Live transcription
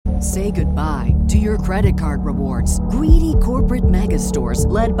Say goodbye to your credit card rewards. Greedy corporate mega stores,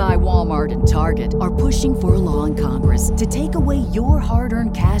 led by Walmart and Target, are pushing for a law in Congress to take away your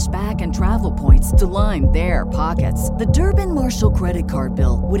hard-earned cash back and travel points to line their pockets. The Durbin-Marshall credit card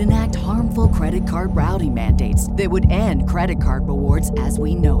bill would enact harmful credit card routing mandates that would end credit card rewards as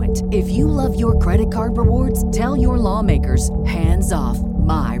we know it. If you love your credit card rewards, tell your lawmakers, hands off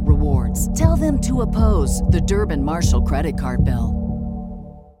my rewards. Tell them to oppose the Durbin-Marshall credit card bill.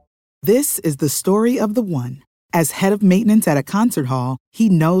 This is the story of the one. As head of maintenance at a concert hall, he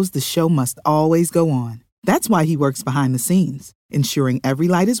knows the show must always go on. That's why he works behind the scenes, ensuring every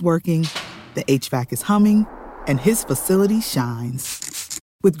light is working, the HVAC is humming, and his facility shines.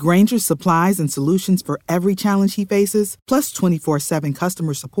 With Grainger's supplies and solutions for every challenge he faces, plus 24/7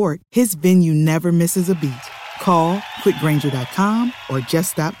 customer support, his venue never misses a beat. Call quickgrainger.com or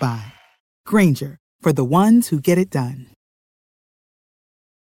just stop by. Grainger, for the ones who get it done.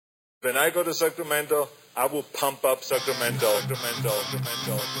 When I go to Sacramento, I will pump up Sacramento.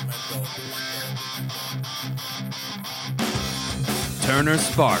 Turner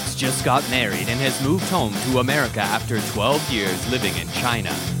Sparks just got married and has moved home to America after 12 years living in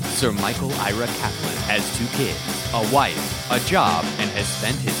China. Sir Michael Ira Kaplan has 2 kids, a wife, a job, and has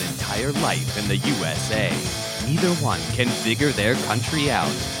spent his entire life in the USA. Neither one can figure their country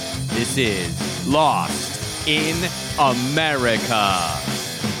out. This is Lost in America.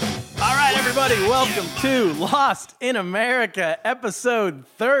 All right, everybody, welcome to Lost in America, episode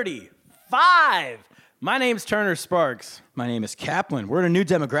 35. My name's Turner Sparks. My name is Kaplan. We're in a new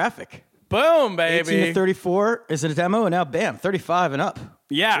demographic. Boom, baby. 18 to 34 is a demo, and now, bam, 35 and up.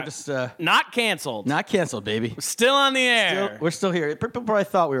 Yeah, we're just, not canceled. Not canceled, baby. Still on the air. We're still here. People probably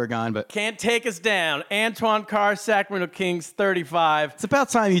thought we were gone, but... Can't take us down. Antoine Carr, Sacramento Kings, 35. It's about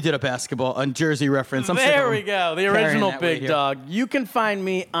time you did a basketball and Jersey reference. There we go. The original big dog. You can find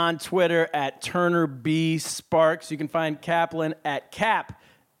me on Twitter at Turner B. Sparks. You can find Kaplan at Cap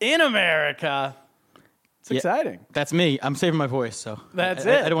in America. It's exciting. That's me. I'm saving my voice, so... That's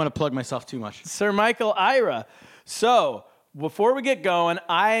it. I don't want to plug myself too much. Sir Michael Ira. So... Before we get going,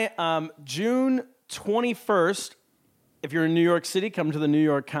 June 21st, if you're in New York City, come to the New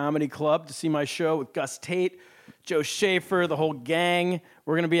York Comedy Club to see my show with Gus Tate, Joe Schaefer, the whole gang.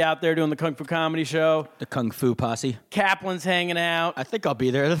 We're going to be out there doing the Kung Fu Comedy Show. The Kung Fu Posse. Kaplan's hanging out. I think I'll be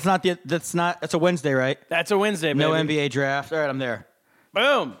there. That's a Wednesday, right? That's a Wednesday, baby. No NBA draft. All right, I'm there.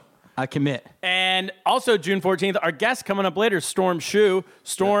 Boom. I commit. And also June 14th, our guest coming up later, Storm Shu.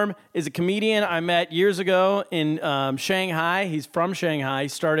 Storm is a comedian I met years ago in Shanghai. He's from Shanghai. We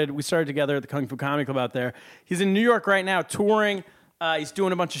started together at the Kung Fu Comedy Club out there. He's in New York right now touring. He's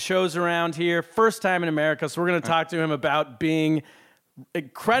doing a bunch of shows around here. First time in America. So we're going to talk to him about being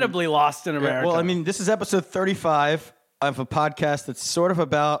incredibly lost in America. Well, I mean, this is episode 35 of a podcast that's sort of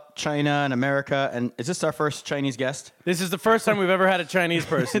about China and America. And is this our first Chinese guest? This is the first time we've ever had a Chinese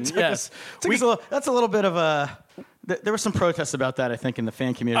person. Yes. That's a little bit of a... There were some protests about that, I think, in the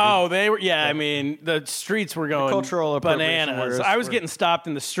fan community. Oh, they were... Yeah, I mean, the streets were going cultural bananas. I was getting stopped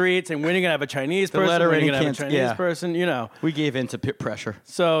in the streets, and when are you going to have a Chinese person? When are you going to have a Chinese person? You know. We gave in to pressure.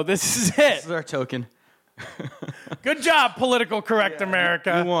 So this is it. This is our token. Good job, political correct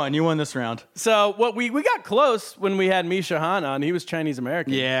America. You won this round. So what we got close when we had Misha Han on. He was Chinese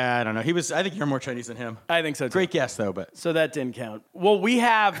American. Yeah, I don't know. I think you're more Chinese than him. I think so too. Great guess though, but so that didn't count. Well, we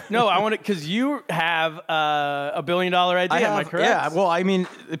have I want to because you have $1 billion idea. Am I correct? Yeah. Well, I mean,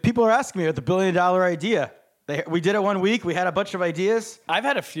 people are asking me about the $1 billion idea. We did it one week. We had a bunch of ideas. I've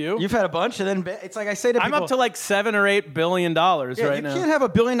had a few. You've had a bunch, and then it's like I say to people, I'm up to like $7 or $8 billion right now. You can't have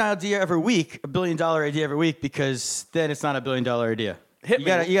 $1 billion idea every week, $1 billion idea every week, because then it's not $1 billion idea. You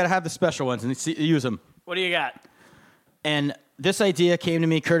gotta have the special ones and use them. What do you got? And this idea came to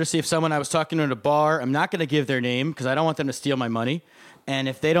me courtesy of someone I was talking to at a bar. I'm not going to give their name because I don't want them to steal my money. And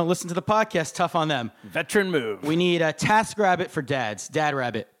if they don't listen to the podcast, tough on them. Veteran move. We need a TaskRabbit for dads. Dad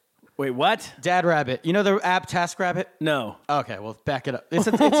Rabbit. Wait, what? Dad Rabbit. You know the app TaskRabbit? No. Okay, well, back it up.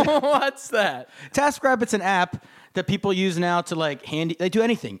 What's that? TaskRabbit's an app that people use now to they do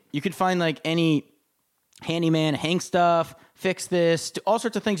anything. You can find any handyman, hang stuff, fix this, do all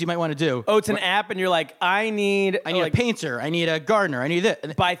sorts of things you might want to do. Oh, it's an app and you're like, I need a painter, I need a gardener, I need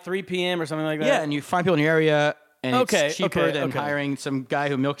this. By 3 p.m. or something like that? Yeah, and you find people in your area. And it's cheaper than okay. hiring some guy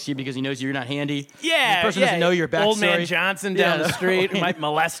who milks you because he knows you're not handy. Yeah, the person doesn't know your backstory. Old man Johnson down the street who might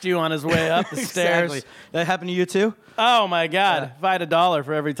molest you on his way up the stairs. Exactly. That happened to you too? Oh my God! If I had $1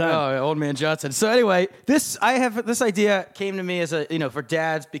 for every time. Oh, old man Johnson. So anyway, this idea came to me as for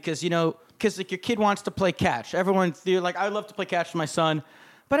dads because your kid wants to play catch. You're like, I'd love to play catch with my son,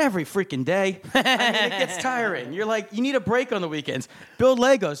 but every freaking day. I mean, it gets tiring. You're like, you need a break on the weekends. Build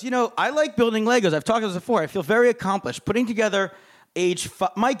Legos. You know, I like building Legos. I've talked about this before. I feel very accomplished. Putting together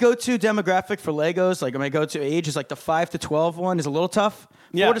my go-to demographic for Legos, like my go-to age is like the 5 to 12 one is a little tough.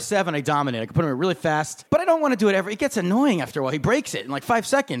 4 to 7, I dominate. I can put them in really fast. But I don't want to do it it gets annoying after a while. He breaks it in like 5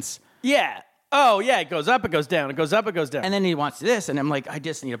 seconds. Yeah. Oh, yeah. It goes up, it goes down. It goes up, it goes down. And then he wants this, and I'm like, I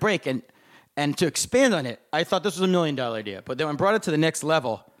just need a break. And to expand on it, I thought this was $1 million idea. But then when I brought it to the next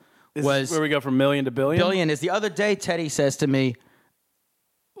level Is where we go from million to billion? Billion is the other day, Teddy says to me,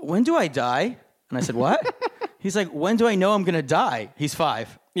 when do I die? And I said, what? He's like, when do I know I'm going to die? He's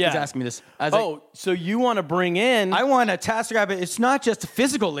 5. Yeah. He's asking me this. I was like, so you want to bring in... I want a task rabbit. It's not just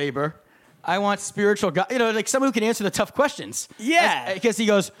physical labor. I want spiritual, like someone who can answer the tough questions. Yeah. Because he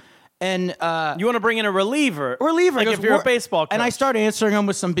goes, and... you want to bring in a reliever. Like if you're a baseball coach. And I start answering him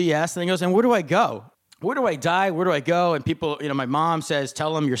with some BS, and he goes, and where do I go? Where do I die? Where do I go? And people, my mom says,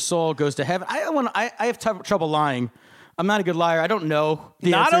 tell them your soul goes to heaven. I have trouble lying. I'm not a good liar. I don't know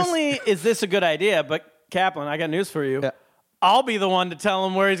the Not answers. only is this a good idea, but Kaplan, I got news for you. Yeah. I'll be the one to tell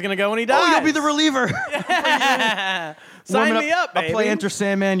him where he's going to go when he dies. Oh, you'll be the reliever. Sign me up, baby. I'll play Enter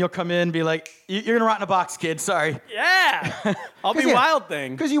Sandman. You'll come in and be like, you're going to rot in a box, kid. Sorry. Yeah. I'll be Wild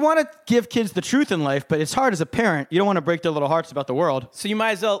Thing. Because you want to give kids the truth in life, but it's hard as a parent. You don't want to break their little hearts about the world. So you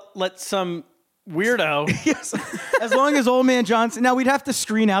might as well let some weirdo. Yes. As long as Old Man Johnson. Now, we'd have to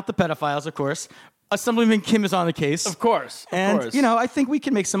screen out the pedophiles, of course. Assemblyman Kim is on the case. Of course. And, I think we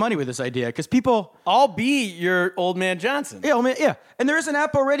can make some money with this idea because people... I'll be your Old Man Johnson. Yeah, And there is an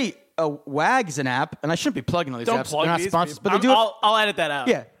app already. WAG's an app, and I shouldn't be plugging all these Don't apps. plug They're not these sponsors, people. but they do it. I'll edit that out.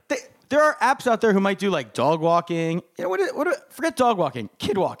 Yeah. There are apps out there who might do like dog walking. Forget dog walking.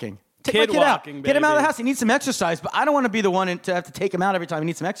 Kid walking. Take my Kid kid walking, out. Get him out of baby. the house. He needs some exercise, but I don't want to be the one to have to take him out every time he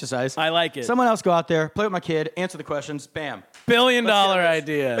needs some exercise. I like it. Someone else go out there, play with my kid, answer the questions, bam. Billion-dollar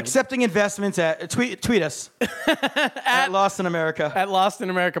idea. Accepting investments at tweet us at Lost in America. At Lost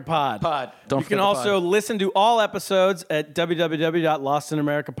in America Pod. Don't You forget can the also pod. listen to all episodes at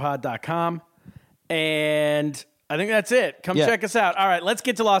www.lostinamericapod.com. And I think that's it. Come check us out. All right, let's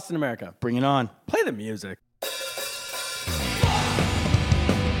get to Lost in America. Bring it on. Play the music.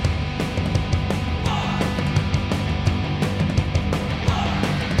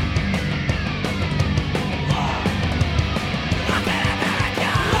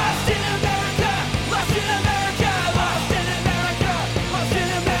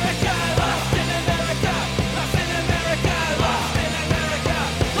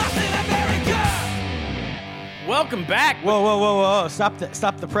 Welcome back. Whoa. Stop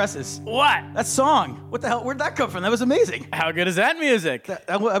the presses. What? That song. What the hell? Where'd that come from? That was amazing. How good is that music?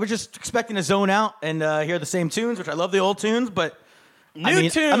 I was just expecting to zone out and hear the same tunes, which I love the old tunes, but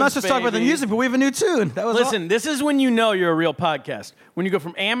Tunes, I'm not just talking about the baby. music, but we have a new tune. That was Listen, this is when you know you're a real podcast. When you go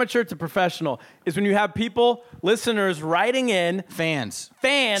from amateur to professional, is when you have people, listeners, writing in. fans.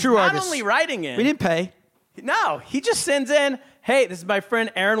 True not artists. only writing in. We didn't pay. No, he just sends in, hey, this is my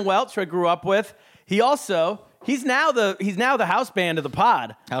friend Aaron Welch, who I grew up with. He's now the house band of the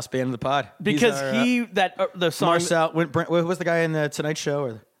pod. House band of the pod. Because He's our, the song. Marcel, what was the guy in the Tonight Show?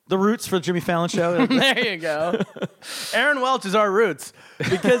 Or the Roots for the Jimmy Fallon show? There you go. Aaron Welch is our roots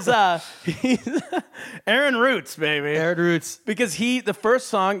because he's Aaron Roots, baby. Aaron Roots. Because the first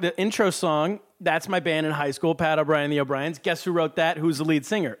song, the intro song, that's my band in high school, Pat O'Brien and the O'Briens. Guess who wrote that? Who's the lead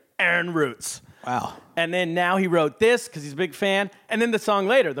singer? Aaron Roots. Wow. And then now he wrote this because he's a big fan. And then the song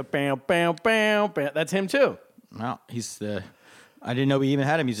later, the bam, bam, bam, bam, that's him too. Wow. I didn't know we even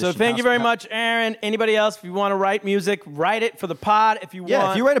had a musician. So thank you very much, Aaron. Anybody else, if you want to write music, write it for the pod. If you Yeah,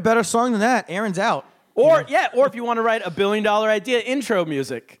 want, if you write a better song than that, Aaron's out. or if you want to write $1 billion idea intro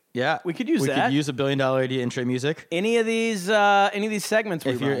music. Yeah. We could use We that. could use $1 billion idea intro music. Any of these segments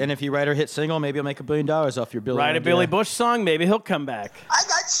we run. If you write a hit single, maybe you'll make $1 billion off your $1 billion Write a idea. Billy Bush song, maybe he'll come back. I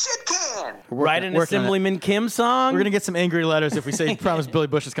got shit can. Write an working on it. Assemblyman Kim song. We're going to get some angry letters if we say promise Billy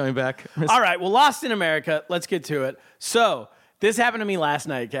Bush is coming back. All right, well, Lost in America. Let's get to it. So this happened to me last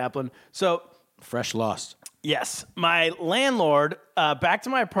night, Kaplan. So Fresh Lost. yes, my landlord, back to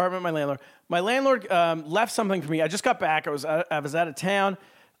my apartment, my landlord left something for me. I just got back. I was out of town.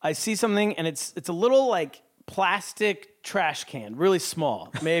 I see something, and it's a little like plastic trash can, really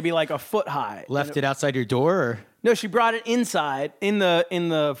small, maybe like a foot high. Left it outside your door? Or? No, she brought it inside in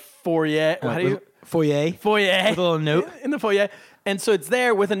the foyer. How do you? Foyer? Foyer. With a little note? In the foyer. And so it's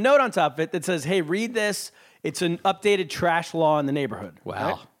there with a note on top of it that says, hey, read this. It's an updated trash law in the neighborhood. Wow.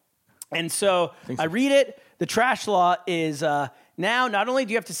 Right? And so I read it. The trash law is now not only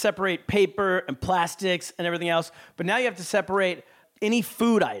do you have to separate paper and plastics and everything else, but now you have to separate any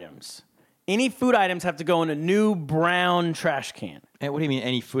food items, any food items have to go in a new brown trash can. And what do you mean,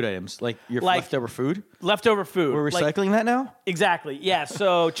 any food items? Like your Like- leftover food? Leftover food. We're Like- recycling that now? Exactly. Yeah.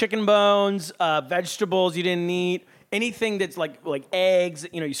 So chicken bones, vegetables you didn't eat, anything that's like eggs.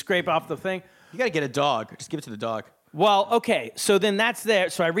 You scrape off the thing. You got to get a dog. Just give it to the dog. Well, okay. So then that's there.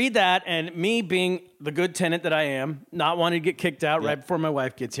 So I read that, and me being the good tenant that I am, not wanting to get kicked out right before my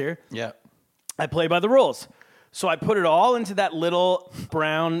wife gets here, Yeah. I play by the rules. So I put it all into that little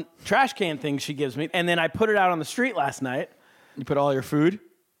brown trash can thing she gives me, and then I put it out on the street last night. You put all your food?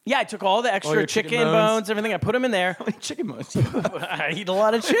 Yeah, I took all the extra your chicken chicken bones, bones. everything. I put them in there. How many chicken bones? I eat a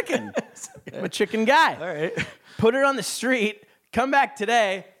lot of chicken. I'm a chicken guy. All right. Put it on the street. Come back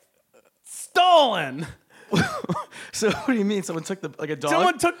today. Stolen. So what do you mean? Someone took a dog?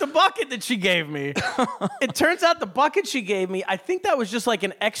 Someone took the bucket that she gave me. It turns out the bucket she gave me, I think that was just like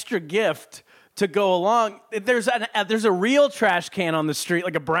an extra gift to go along. There's a real trash can on the street,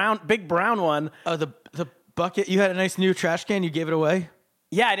 like a big brown one. Oh, the bucket. You had a nice new trash can. You gave it away?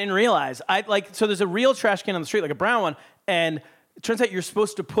 Yeah, I didn't realize. So there's a real trash can on the street, like a brown one, and it turns out you're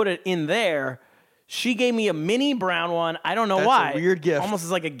supposed to put it in there. She gave me a mini brown one. I don't know That's why. a weird gift. Almost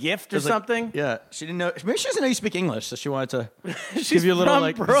as like a gift or It's like- something. Yeah. She didn't know. Maybe she doesn't know you speak English, so she wanted to She's give you a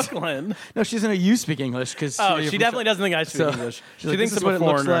little from Brooklyn. No, she doesn't know you speak English because. Oh, she definitely doesn't think I speak English. She She's like, thinks this is I'm what a it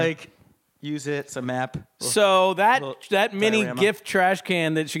looks foreigner. like. Use it. It's a map. So that mini diorama. gift trash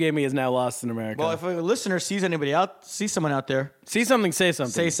can that she gave me is now lost in America. Well, if a listener sees someone out there, See something, say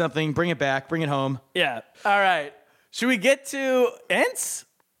something. say something, bring it back, bring it home. Yeah. All right. Should we get to Ents?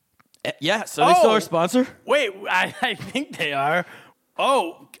 Yeah. So they still Oh. our sponsor. Wait, I think they are.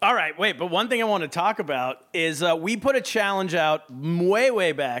 Oh, all right. Wait, but one thing I want to talk about is we put a challenge out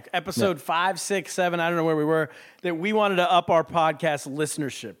way back, episode 5, 6, 7, I don't know where we were, that we wanted to up our podcast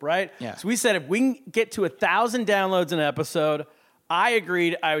listenership, right? Yeah. So we said if we can get to 1,000 downloads an episode, I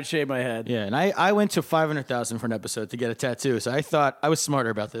agreed I would shave my head. Yeah, and I went to 500,000 for an episode to get a tattoo, so I thought I was smarter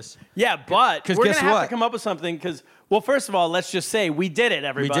about this. Yeah, but 'Cause we're guess going to have what? to come up with something because, well, first of all, let's just say we did it, We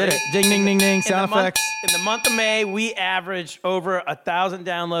everybody. did it. Ding, ding, ding, ding. In Sound the month- effects. In the month of May, we averaged over 1,000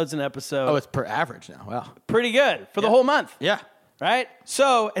 downloads an episode. Oh, it's per average now. Wow. Pretty good for the whole month. Yeah. Right?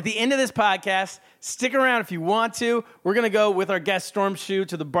 So at the end of this podcast, stick around if you want to. We're going to go with our guest Storm Shu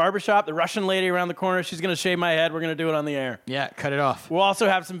to the barbershop, the Russian lady around the corner. She's going to shave my head. We're going to do it on the air. Yeah, cut it off. We'll also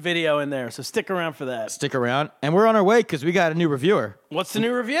have some video in there, so stick around for that. Stick around. And we're on our way because we got a new reviewer. What's the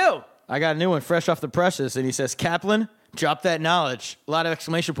new review? I got a new one fresh off the presses, and he says, Kaplan, drop that knowledge. A lot of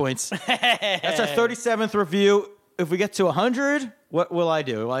exclamation points. That's our 37th review. If we get to 100, what will I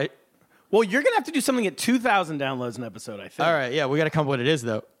do? Well, you're going to have to do something at 2,000 downloads an episode, I think. All right, yeah, we got to come up with what it is,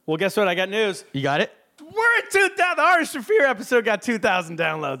 though. Well, guess what? I got news. You got it? We're at 2,000. The Ari Shafir episode got 2,000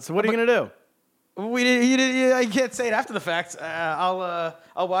 downloads. So what are you going to do? I can't say it after the fact.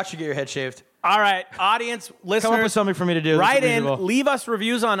 I'll watch you get your head shaved. All right, audience, listeners. Come up with something for me to do. Write that's in, reasonable. leave us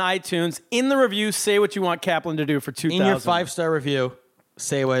reviews on iTunes. In the review, say what you want Kaplan to do for 2,000. In your 5-star review,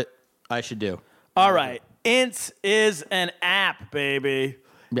 say what I should do. All right, Ints is an app, baby.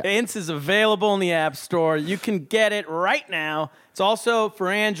 Yeah. Ints is available in the App Store. You can get it right now. It's also for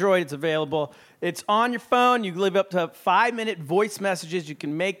Android. It's available. It's on your phone. You can leave up to 5-minute voice messages. You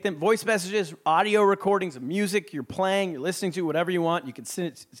can make them voice messages, audio recordings of music you're playing, you're listening to, whatever you want. You can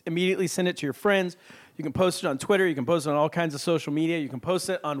immediately send it to your friends. You can post it on Twitter. You can post it on all kinds of social media. You can post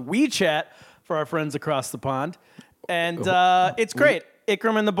it on WeChat for our friends across the pond. And it's great.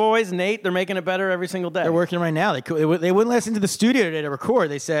 Ikram and the boys, Nate, they're making it better every single day. They're working right now. They wouldn't let us into the studio today to record.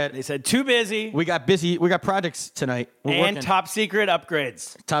 They said too busy. we got busy. We got projects tonight. We're And working. top secret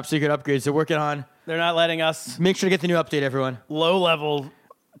upgrades. Top secret upgrades. They're working on. They're not letting us Make sure to get the new update, everyone. low-level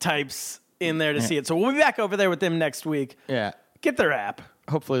types in there to see it. So we'll be back over there with them next week. Yeah. Get their app.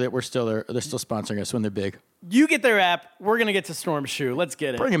 Hopefully that we're still there. They're still sponsoring us when they're big. You get their app. We're going to get to Storm Shu. Let's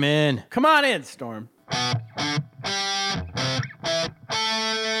get it. Bring them in. Come on in, Storm.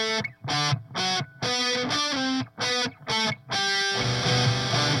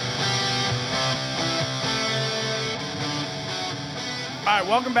 All right,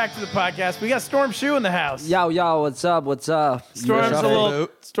 welcome back to the podcast. We got Storm Shu in the house. Yo, what's up? What's up? Storm's What's a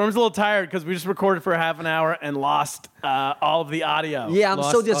up, little tired because we just recorded for half an hour and lost all of the audio. Yeah, I'm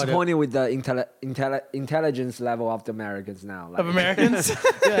Lost so audio. disappointed with the intelligence level of the Americans now. Like, Of Americans?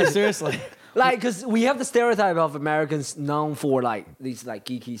 Yeah, seriously. like, because we have the stereotype of Americans known for like these like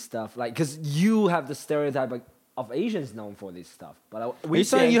geeky stuff. Like, because you have the stereotype of Asians known for this stuff. But Are we you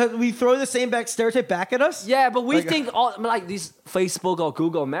saying think, we throw the same stereotype back at us? yeah, but we Like- think all like these Facebook or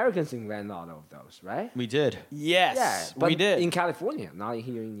Google Americans invent all of those, right? We did. Yes, Yeah, but we did. in California, not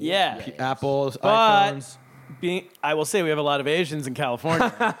here in the Yeah. US. Apples, But iPhones. I will say we have a lot of Asians in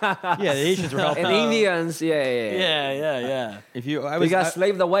California. Yeah, the Asians were helping. And Indians, yeah. yeah. If you, We got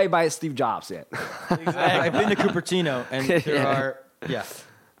slaved away by Steve Jobs. Yeah. I've been to Cupertino, and there are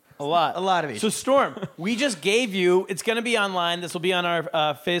A lot of Asians. So Storm, we just gave you. It's going to be online. This will be on our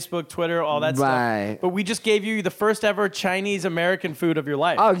Facebook, Twitter, all that Right. stuff. But we just gave you the first ever Chinese American food of your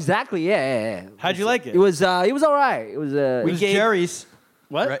life. Oh, exactly. Yeah. How'd you like it? It was all right. It was it was gave- Jerry's.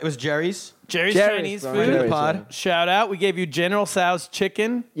 What? Right? It was Jerry's. Jerry's Jerry's, Chinese bro. food. Jerry's, Pod. Shout out. We gave you General Tso's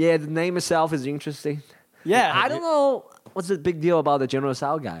chicken. Yeah, the name itself is interesting. Yeah. I don't know what's the big deal about the General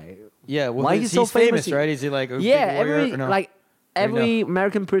Tso guy. Yeah, well, Why he's he's so famous, famous? right? Is he like a Yeah, big warrior, every or no? every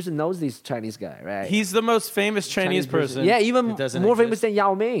American person knows this Chinese guy, right? He's the most famous Chinese person. Yeah, even It doesn't more exist. famous than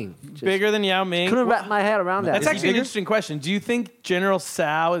Yao Ming. Just Bigger than Yao Ming. couldn't wrap my head around that. That's Is he actually an bigger? interesting question. Do you think General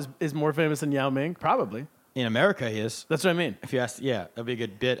Tso is more famous than Yao Ming? Probably. In America, he is. That's what I mean. If you ask, that'd be a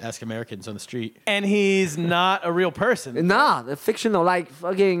good bit. Ask Americans on the street. And he's not a real person. Nah, the fictional, like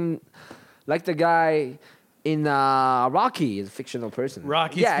like the guy in Rocky is a fictional person.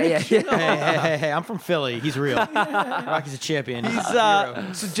 Rocky's yeah. Hey, I'm from Philly. He's real. Rocky's a champion. He's a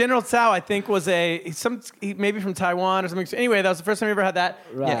hero. So General Tso, I think, was maybe from Taiwan or something. So anyway, that was the first time we ever had that.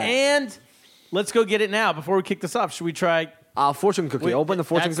 Right. Yeah. And let's go get it now. Before we kick this off, should we try? Fortune cookie. Open the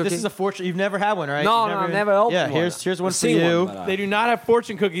fortune cookie. This is a fortune. You've never had one, right? No, You've no, I've never opened Yeah, one. here's one I've for seen you. one, but, They do not have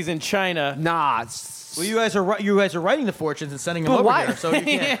fortune cookies in China. Nah. Well, you guys are writing the fortunes and sending them But over why? here, so you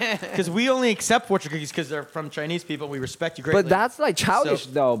can't. Because we only accept fortune cookies because they're from Chinese people. We respect you greatly. But that's like childish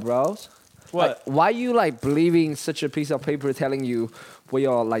though, bros. What? Like, why you like believing such a piece of paper telling you what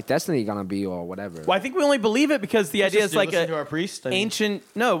your like destiny gonna be or whatever? Well, I think we only believe it because the idea is like listen to our priest. I mean, ancient.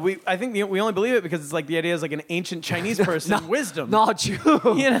 No, I think we only believe it because it's like the idea is like an ancient Chinese person wisdom. Not you.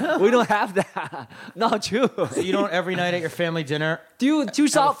 You know? We don't have that. Not you. so you don't every night at your family dinner. Dude,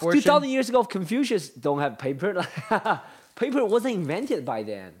 fortune? 2,000 years ago, Confucius don't have paper. Paper wasn't invented by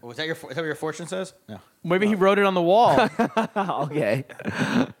then. Oh, is that what your fortune says? No. Maybe he wrote it on the wall. Okay.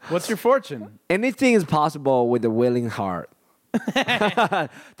 What's your fortune? Anything is possible with a willing heart. that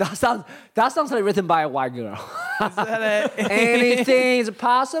sounds like written by a white girl. Is that it? Anything is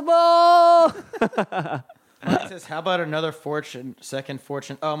possible. Mine says, how about another fortune, second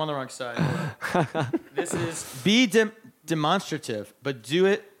fortune? Oh, I'm on the wrong side. This is be demonstrative, but do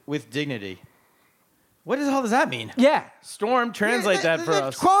it with dignity. What the hell does that mean? Yeah. Storm, translate that for The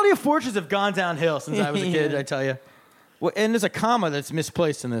us. quality of fortunes have gone downhill since I was a kid, I tell you. Well, and there's a comma that's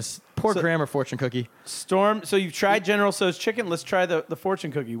misplaced in this. Poor grammar fortune cookie. Storm, so you've tried General Tso's chicken. Let's try the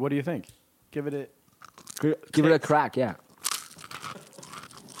fortune cookie. What do you think? Give it Give it a crack, yeah.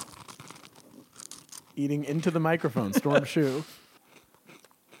 eating into the microphone. Storm Shoe.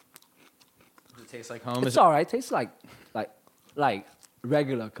 Does it taste like home? It's all right. Tastes like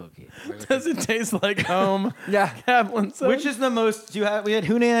regular cookie. Does it taste like home? Yeah. Kaplan says. Which is the most? We had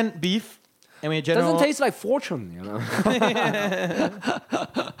Hunan beef, and we had General. Doesn't taste like fortune, you know.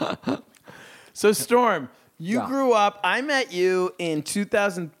 So Storm, you Yeah. grew up. I met you in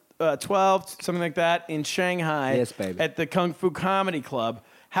 2012, something like that, in Shanghai. Yes, baby. At the Kung Fu Comedy Club.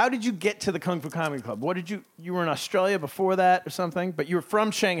 How did you get to the Kung Fu Comedy Club? What did you were in Australia before that or something, but you were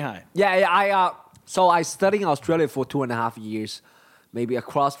from Shanghai. Yeah. So I studied in Australia for 2.5 years, maybe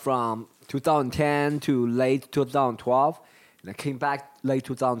across from 2010 to late 2012, and I came back late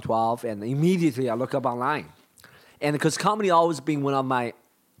 2012, and immediately I looked up online, and because comedy always been one of my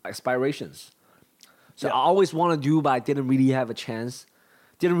aspirations, so I always want to do, but I didn't really have a chance.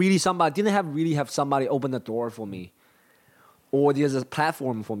 Didn't really have somebody open the door for me, or there's a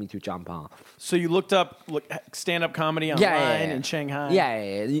platform for me to jump on. So you looked up stand-up comedy online in Shanghai.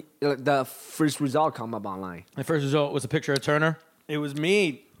 Yeah. The first result come up online. My first result was a picture of Turner It was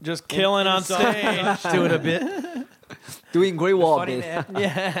me just killing on stage. doing a bit. Doing Great Wall Funny bit. man.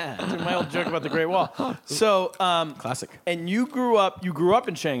 Yeah, doing my old joke about the Great Wall. So, Classic. and you grew up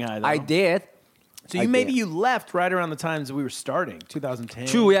in Shanghai, though. I did. So I maybe did. you left right around the times that we were starting, 2010.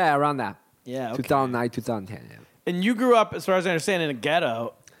 True, yeah, around that. Yeah, okay. 2009, 2010. Yeah. And you grew up, as far as I understand, in a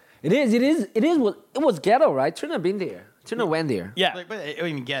ghetto. It was ghetto, right? Turner been there. Turner went there. Yeah, Like, but I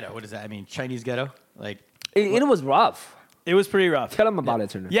mean, ghetto. What does that? I mean, Chinese ghetto. Like, It was rough. it was pretty rough. Tell him about it,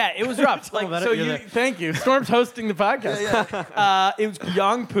 Turner. Yeah, it was rough. Like, about so it. You're thank you. Storm's hosting the podcast. It was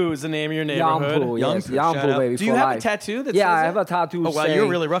Yangpu is the name of your neighborhood. Yangpu, yes. Yangpu, shout Yangpu, out. baby. Do you for have life. a tattoo that Yeah, says I it? have a tattoo oh wow, saying you're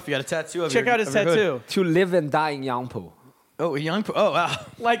really rough. You got a tattoo of Check out his of your hood. tattoo. to live and die in Yangpu. Oh, a young. Oh wow.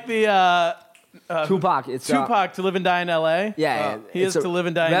 Like the Tupac. It's Tupac to live and die in L.A. Yeah, He it's is a to live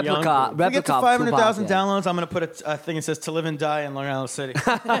and die in replica. Yangpu. If we get to of 500,000 Tupac, yeah. downloads, I'm gonna put a thing that says "To live and die in Long Island City."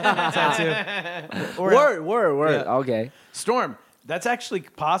 Tattoo. Or Word. Yeah. Okay. Storm, That's actually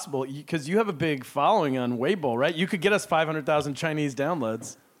possible because you have a big following on Weibo, right? You could get us 500,000 Chinese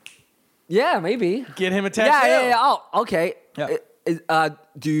downloads. Yeah, maybe. Get him a tattoo. Yeah. Oh, okay. Yeah.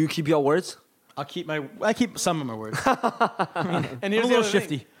 Do you keep your words? I keep some of my words. And here's I'm a the little other thing.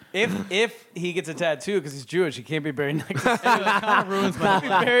 shifty. If he gets a tattoo because he's Jewish, he can't be buried next to Kind of ruins my. be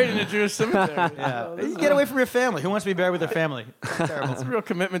buried in a Jewish cemetery. Yeah. You get away from your family. Who wants to be buried with their family? Terrible. That's a real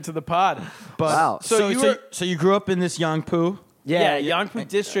commitment to the pod. But Wow. So you grew up in this Yangpu. Yeah, Yangpu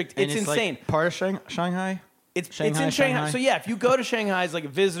district. And It's insane. Like part of Shanghai. It's in Shanghai. So yeah, if you go to Shanghai as like a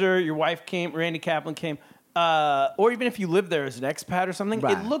visitor, your wife came, Randy Kaplan came, or even if you live there as an expat or something,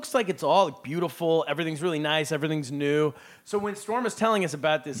 Right. it looks like it's all beautiful. Everything's really nice. Everything's new. So when Storm was telling us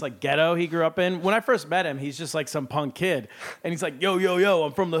about this like ghetto he grew up in, when I first met him, he's just like some punk kid, and he's like, yo,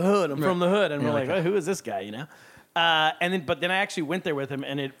 I'm from the hood. I'm from the hood, and we're like, oh, who is this guy? You know. But then I actually went there with him,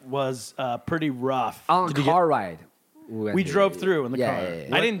 and it was pretty rough. On car ride. We drove through in the car. Yeah.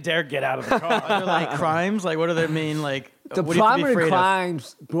 I didn't dare get out of the car. Are there like crimes? Like what do they mean? Like The what do you have to be primary afraid of?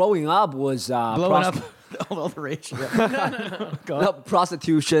 crimes growing up was Blowing up all the rage. no,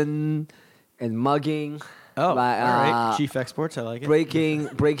 prostitution and mugging. Oh, like, all right. Chief exports. I like it.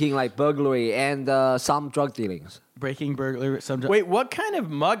 breaking like burglary and some drug dealings. Breaking burglary. Some. Wait, what kind of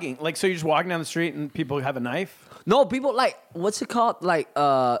mugging? Like, so you're just walking down the street and people have a knife? No, people like what's it called? Like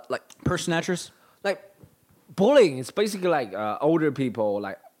Purse snatchers. like bullying. It's basically like older people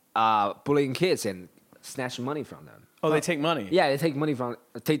like bullying kids and snatching money from them. Oh, they take money? Yeah, they take money from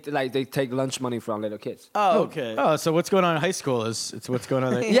they take lunch money from little kids. Oh, okay. Oh, so what's going on in high school is it's what's going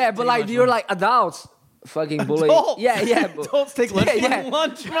on there. Yeah, but like you're like adults fucking bullying. Adults? Yeah. Adults take lunch money?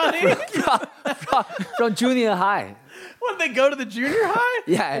 Lunch money? from junior high. What, they go to the junior high?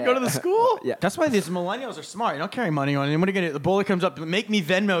 Yeah, They go to the school? Yeah. That's why these millennials are smart. You don't carry money on. And when you get the bully comes up, make me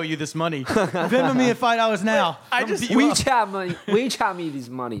Venmo you this money. Venmo me at $5 now. I just- WeChat me this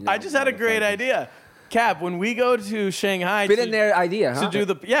money. Now, I just had a great idea. Cap, when we go to Shanghai Bit in their idea, huh? to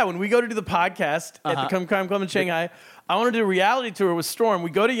do when we go to do the podcast at the Come Crime Club in Shanghai, I want to do a reality tour with Storm. We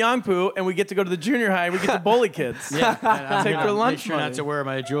go to Yangpu and we get to go to the junior high and we get to bully kids. Yeah, and Take their lunch Make sure money. not to wear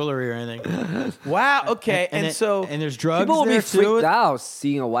my jewelry or anything. Wow, okay. And there's drugs People will there be freaked too. out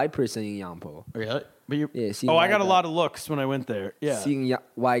seeing a white person in Yangpu. Really? But you. Yeah, seeing I white got a guy- lot of looks when I went there. Yeah. Seeing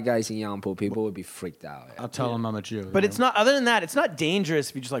white guys in Yangpu, people would be freaked out. Yeah. I'll tell them I'm a Jew. But it's not, other than that, it's not dangerous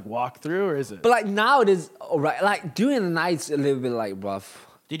if you just like walk through, or is it? But like now it is alright. Like during the nights, a little bit like rough.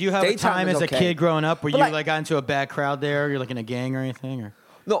 Did you have a Daytime time is as a okay. kid growing up where But you like- got into a bad crowd there? You're like in a gang or anything? Or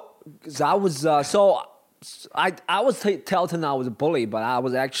No, because I was I was telling I was a bully, but I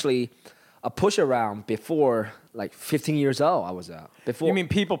was actually a push around before like 15 years old. I was before. You mean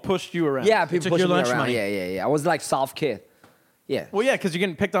people pushed you around? Yeah, people took pushed your me lunch around. money. Yeah. I was like soft kid. Yeah. Well, yeah, because you're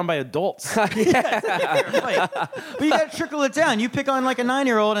getting picked on by adults. but you got to trickle it down. You pick on like a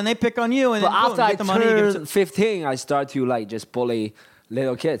 9-year-old, and they pick on you, and But then boom, after you I get the money. You give it turned 15, I started to like just bully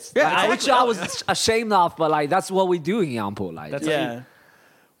little kids. Yeah, Like, which exactly. I was ashamed of, but like that's what we do in Yangpu. Like, That's yeah.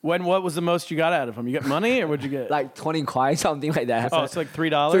 What was the most you got out of them? You got money, or what'd you get? like 20 kwai, something like that. oh, it's like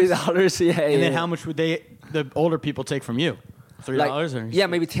 $3. $3, yeah. And then how much would the older people take from you? $3 Like, or yeah,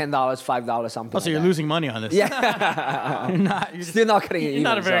 maybe $10, $5, something. Oh, so like you're that. losing money on this. Yeah, You're just, still not getting it. You're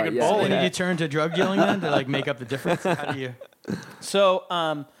not even, a very so, good yeah. bowler. and then you turn to drug dealing then to like make up the difference. How do you? So,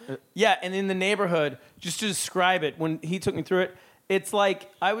 yeah, and in the neighborhood, just to describe it, when he took me through it, it's like,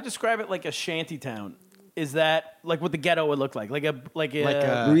 I would describe it like a shanty town. Is that like what the ghetto would look like? Like a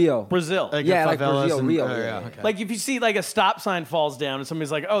Rio. Brazil. Yeah, like favelas Rio, and- Rio. oh, yeah. okay. Like if you see like a stop sign falls down and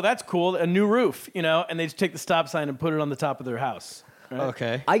somebody's like, oh, that's cool, a new roof, you know, and they just take the stop sign and put it on the top of their house. Right?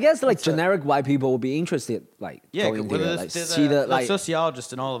 Okay. I guess like generic white people would be interested, like going there, like see the like.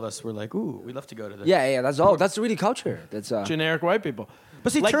 sociologist and all of us were like, ooh, we'd love to go to this. Yeah, that's all. That's really culture. That's Generic white people.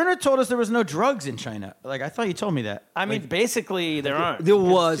 But see, Like- Turner told us there was no drugs in China. Like I thought you told me that. I mean, basically, there aren't. There too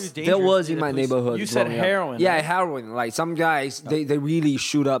was dangerous in to my the police. neighborhood. You said growing up. heroin, Yeah, right? heroin. Like some guys, they really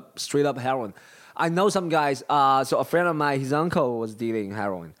shoot up straight up heroin. I know some guys. So a friend of mine, his uncle was dealing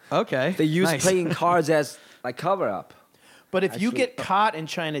heroin. Okay. They used Nice. playing cards as like cover up. But if you Actually- get caught in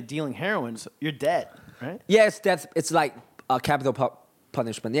China dealing heroin, you're dead, right? Yes, it's like a capital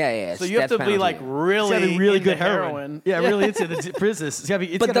punishment. Yeah. So you have to death be penalty. like It's really, gotta be really into good heroin. Yeah, really into the business. It's gotta be.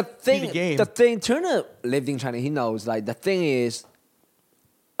 It's But the gotta be thing, the game. the thing, Turner lived in China. He knows. Like the thing is,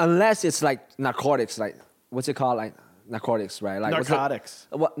 unless it's like narcotics, like what's it called, like narcotics, right? Like what's the- Narcotics.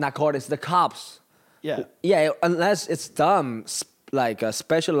 What narcotics? The cops. Yeah. Yeah, unless it's done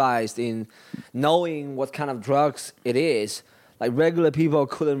specialized in knowing what kind of drugs it is. Like regular people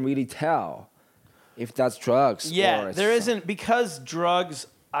couldn't really tell if that's drugs. Yeah, or there some- isn't, because drugs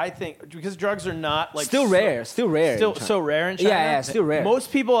I think because drugs are not like Still rare. Still rare. still in China. so rare in China. Yeah, still rare.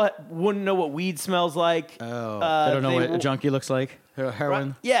 Most people wouldn't know what weed smells like. Oh, they don't know what a junkie looks like.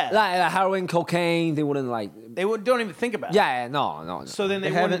 Heroin. Yeah, Like heroin, cocaine, they wouldn't like. don't even think about it. Yeah, no. So then they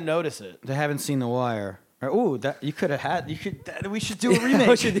They wouldn't haven't- notice it. They haven't seen The Wire. Ooh, that you could have had. You should. We should do a remake.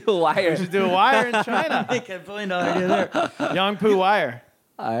 we should do a wire. Do a wire in China. Make $1 billion idea there. Yangpu Wire.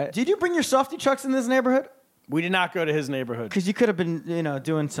 All right. Did you bring your softy trucks in this neighborhood? We did not go to his neighborhood. Because you could have been,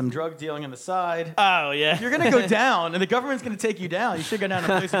 doing some drug dealing on the side. Oh yeah, You're gonna go down, and the government's gonna take you down. You should go down to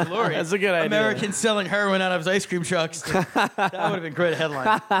Place of Glory. That's a good idea. Americans selling heroin out of his ice cream trucks. That would have been a great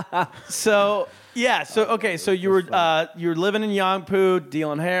headline. So yeah, so you were living in Yangpu,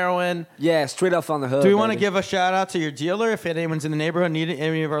 dealing heroin. Yeah, straight up on the hood. Do we want to baby. give a shout out to your dealer if anyone's in the neighborhood need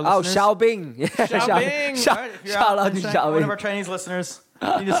any of our Oh, listeners? Xiaobing. Yeah, Xiaobing. All right, if you're shout out in to China, one of Xiaobing. our Chinese listeners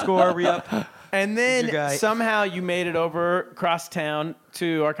need to score, re-up. And Your then guy. somehow you made it over across town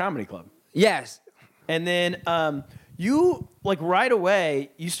to our comedy club. Yes. And then you like right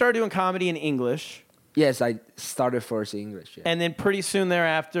away you started doing comedy in English, Yes, I started first in English. Yeah. and then pretty soon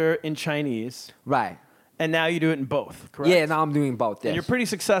thereafter in Chinese, Right. and now you do it in both. Correct? Yeah, now I'm doing both. Yes. And you're pretty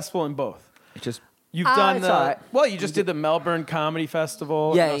successful in both. It just You've Ah, done it's the all right. well. You just did the Melbourne Comedy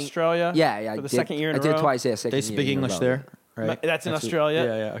Festival yeah, in Australia. Yeah. For I the did, second year in I a did row. twice. Yeah, second they year speak in a English row, there, right? That's in Australia.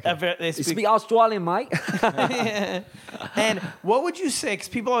 Yeah, okay. They You speak. speak Australian, Mike? And what would you say? Because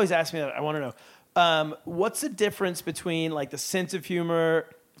people always ask me that. I want to know what's the difference between like the sense of humor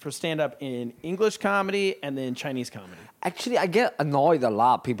for stand-up in English comedy and then Chinese comedy. Actually, I get annoyed a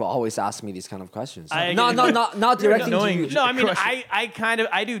lot. People always ask me these kind of questions. I No, get- not directing to annoying. you. No, I mean Crush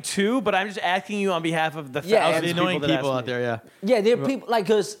I do too, but I'm just asking you on behalf of the Yeah, thousands the of annoying people, that people ask out me. there, yeah. Yeah, there are people like,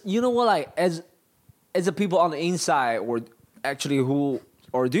 cause you know what, like as the people on the inside or actually who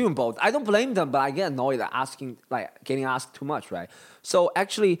are doing both, I don't blame them, but I get annoyed at getting asked too much, right? So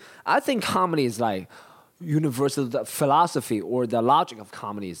actually, I think comedy is like universal. The philosophy or the logic of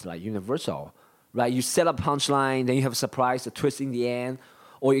comedy is like universal, right? You set up punchline, then you have a surprise, a twist in the end,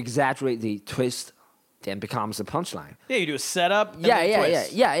 or you exaggerate the twist, then becomes a punchline. Yeah, you do a setup. And then a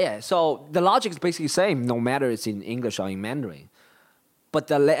twist. Yeah. So the logic is basically the same, no matter it's in English or in Mandarin. But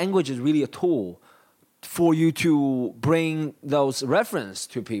the language is really a tool for you to bring those reference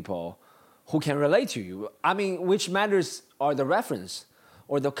to people who can relate to you. I mean, which matters are the reference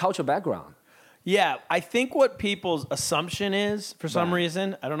or the cultural background. Yeah, I think what people's assumption is, for some Right.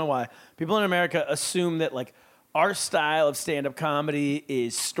 reason, I don't know why, people in America assume that like our style of stand-up comedy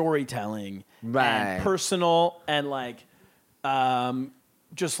is storytelling Right. and personal and like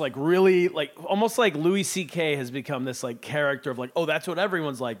just like really like almost like Louis C.K. has become this like character of like, oh, that's what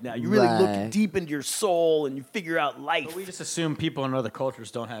everyone's like now. You really look Right. deep into your soul and you figure out life. But we just assume people in other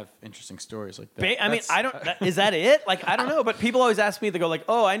cultures don't have interesting stories like that. I mean, I don't. Is that it? Like, I don't know. But people always ask me. They go like,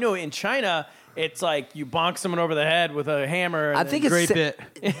 "Oh, I know. In China, it's like you bonk someone over the head with a hammer." And I then- think it's Great bit.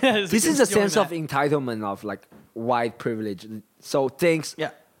 this is a doing sense of that. entitlement of like white privilege. So things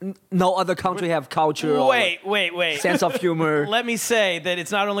Yeah. no other country have culture or Wait. sense of humor. Let me say that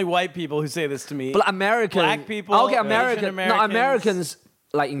it's not only white people who say this to me. But American, Black people, okay, Asian American, no, Americans. Americans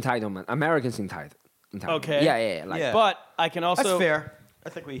like entitlement. Americans entitled. Okay. Yeah. Like, Yeah. But I can also. That's fair. I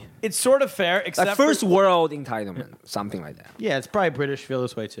think we. It's sort of fair, except like first for, world entitlement, something like that. Yeah, it's probably British feel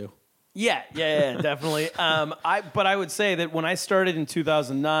this way too. Yeah, definitely. But I would say that when I started in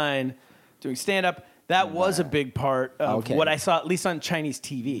 2009 doing stand up, that was a big part of Okay. what I saw, at least on Chinese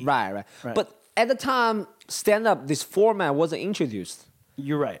TV. Right. Right. But at the time, stand up, this format wasn't introduced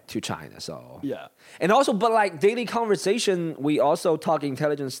You're right. to China, so Yeah. And also, but like daily conversation, we also talk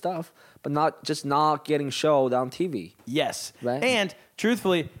intelligent stuff, but not getting showed on TV. Yes. Right. And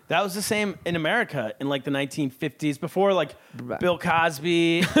truthfully, that was the same in America in like the 1950s before like Right. Bill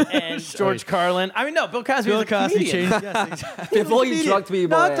Cosby and George Carlin. I mean, no, Bill Cosby was a comedian. Yes, exactly. Before you drugged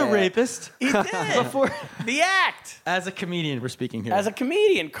people, Not the yeah. rapist. He did. Before, The act. as a comedian, we're speaking here. As a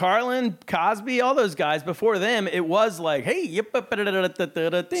comedian, Carlin, Cosby, all those guys, before them, it was like, hey,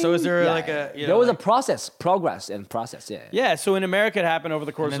 so is there Yeah. like a? There was a progress and process. Yeah. Yeah, so in America, it happened over the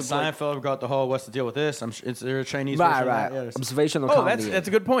And course then of like, Seinfeld got the whole "What's the deal with this?" Is there a Chinese Right. version of that? Yeah, there's- Observational oh, comedy. that's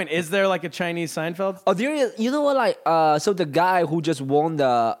a good point. Is there like a Chinese Seinfeld? Oh, there is. You know what? Like, so the guy who just won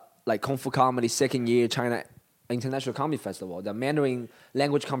the like Kung Fu Comedy second year China International Comedy Festival, the Mandarin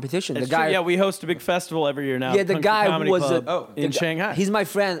language competition. It's the guy, true. Yeah, we host a big festival every year now. yeah, the Kung Fu guy who Comedy was Club in the guy- Shanghai. He's my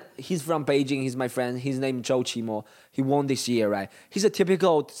friend. He's from Beijing. He's my friend. His name Zhou Qimo. He won this year, right? He's a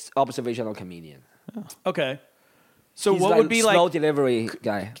typical observational comedian. Okay. So He's what like would be slow like? delivery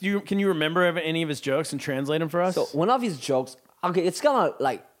guy? Can you remember any of his jokes and translate them for us? So one of his jokes, okay, it's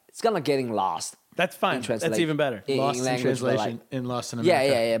gonna getting lost. That's fine. in That's translation. even better. In Lost in language, but, translation like, in Lost in yeah,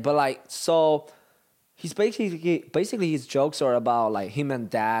 America. yeah, yeah. But like, so he's basically his jokes are about like him and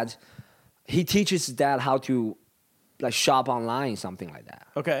dad. He teaches dad how to like shop online, something like that.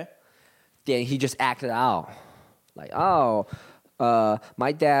 Okay. Then he just acted out, like, oh,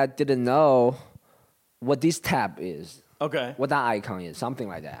 my dad didn't know what this tab is. Okay. What that icon is, something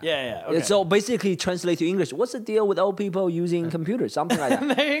like that. Yeah, yeah, okay. So basically, translate to English. What's the deal with old people using computers? Something like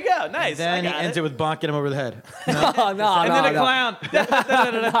that. There you go. Nice. Then I he got ends it with bonking him over the head. no, and then a clown.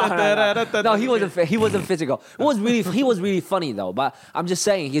 No, he wasn't physical. He was really funny though. But I'm just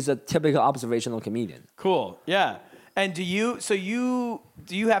saying, he's a typical observational comedian. Cool. Yeah. And do you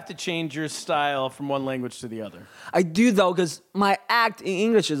have to change your style from one language to the other? I do though, because my act in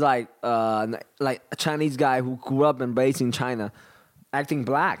English is like a Chinese guy who grew up and based in China, acting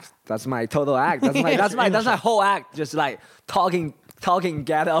black. That's my total act. That's my whole act. Just like talking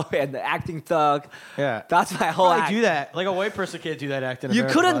ghetto and acting thug. Yeah. That's my whole I act. do that. Like a white person can't do that act in You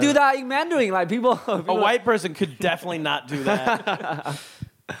America. couldn't do that in Mandarin. Like people. A white person could definitely not do that.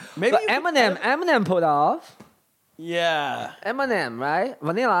 Maybe But you could- Eminem pulled off. Yeah. Eminem, right?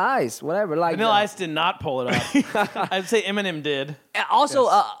 Vanilla Ice, whatever. Like Vanilla Ice did not pull it off. I'd say Eminem did. And also,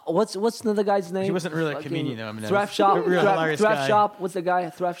 what's another guy's name? He wasn't really a Fucking comedian, though, Eminem. Thrift Shop. A real hilarious Thrift guy. Shop. What's the guy?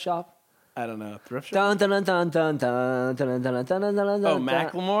 Thrift Shop. I don't know. Thrift shop? Dun dun dun dun dun dun dun dun dun dun dun. Oh,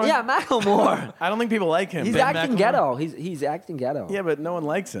 Macklemore? Yeah, Macklemore. I don't think people like him. He's Ben acting Macklemore? ghetto. He's acting ghetto. Yeah, but no one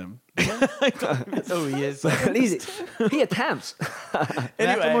likes him. Oh, he is. At least he attempts.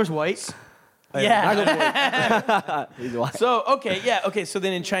 Anyway. Macklemore's white. Yeah. He's white. So okay. So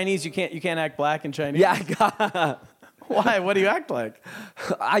then in Chinese you can't act black in Chinese. Yeah, I got. Why? What do you act like?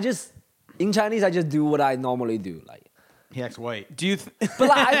 In Chinese I just do what I normally do, like. He acts white. Do you? But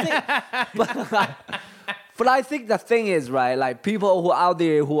like, I think the thing is, right, like people who are out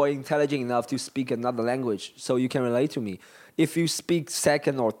there who are intelligent enough to speak another language, so you can relate to me. If you speak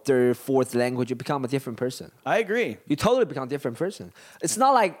second or third, fourth language, you become a different person. I agree. You totally become a different person. It's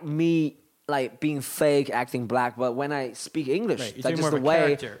not like me, like being fake, acting black, but when I speak English, Right. You're that's doing just more the of a way.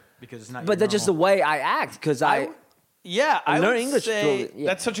 character because it's not. But that's just the way I act, because I I learn would English say through- yeah.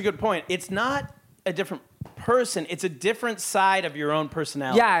 that's such a good point. It's not a different person. It's a different side of your own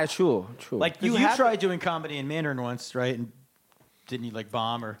personality. yeah, true. Like You have tried doing comedy in Mandarin once, right? And didn't you like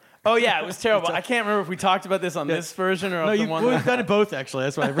bomb or? Oh yeah, it was terrible. I can't remember if we talked about this on this version or No, on the you've one. done it both actually.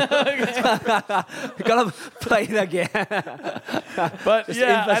 That's why. You gotta play it again. But Just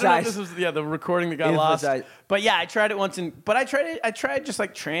yeah, I don't know if emphasize. this was the recording that got Emphasize. lost. But yeah, I tried it once, I tried just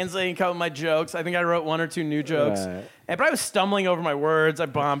like translating a couple of my jokes. I think I wrote one or two new jokes, Right. but I was stumbling over my words. I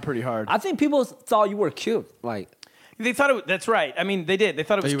bombed pretty hard. I think people thought you were cute. Like, They thought it was, that's right. I mean, they did. They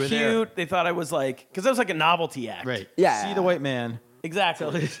thought it was you were cute. there. They thought I was like, because that was like a novelty act. Right. Yeah. See the white man.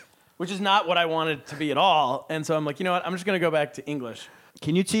 Exactly. Which is not what I wanted it to be at all. And so I'm like, you know what? I'm just going to go back to English.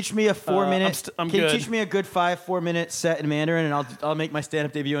 Can you teach me a 4-minute? I'm Can good. you teach me a good 4-minute set in Mandarin, and I'll make my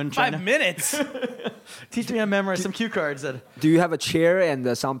stand-up debut in China. 5 minutes. Teach me how to memorize some cue cards. That do you have a chair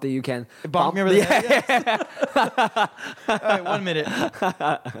and something you can bonk me over the head. Yes. All right, 1 minute.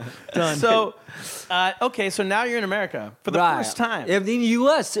 Done. So, okay, so now you're in America for the first time. In the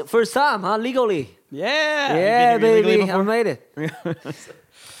U.S., first time, huh? Legally. Yeah. Yeah, been here legally baby, I before? made it.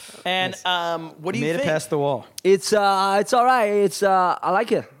 And what do you Made think? it past the wall. It's all right. It's I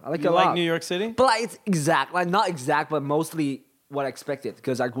like it. I like it You a like lot. New York City? But like, it's exact, like not exact, but mostly what I expected.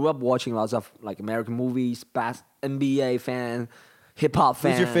 Because I grew up watching lots of like American movies, NBA fan, hip hop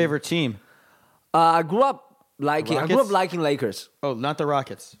fan. Who's your favorite team? I grew up liking. I grew up Rockets? liking Lakers. Oh, not the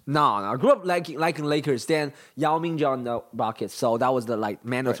Rockets. No, I grew up liking Lakers. Then Yao Ming joined the Rockets, so that was the like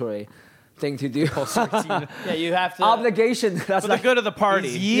mandatory thing to do. Yeah, you have to. Obligation. That's For the like good of the party.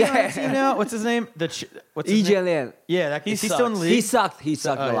 Yeah. What's his name? What's Yi his name? Jianlian. Yeah, that, He is he still in the sucks. league? He sucked. He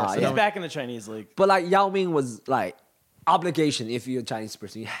sucked Oh, a yeah, lot. so He's yeah. back in the Chinese league. But like Yao Ming was like obligation. If you're a Chinese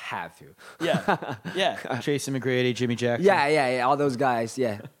person, you have to. Yeah. Yeah. Jason McGrady, Jimmy Jackson. Yeah. All those guys.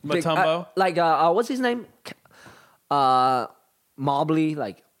 Yeah. Matumbo? What's his name? Mobley.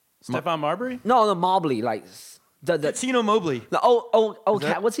 Like Stephon Marbury? no, Mobley. Like the Tino Mobley.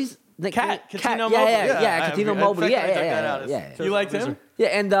 Cat. What's his name? Cat, Catino Yeah, Mobley. yeah, Catino Mobley. in fact, I Yeah, took that yeah, out. yeah. You liked him? Yeah,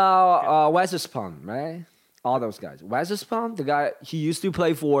 and Weatherspoon, right? All those guys. Weatherspoon, the guy he used to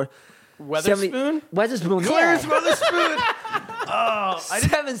play for. Weatherspoon? Weatherspoon. Clarence Yeah. Weatherspoon.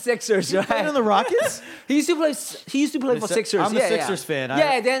 76ers, Playing right? on the Rockets? He used to play for Sixers. I'm a yeah, Sixers yeah. fan.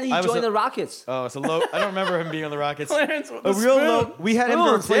 Yeah, then he I was joined the Rockets. Oh, it's a low. I don't remember him being on the Rockets. Clarence A Weatherspoon. real low. We had him to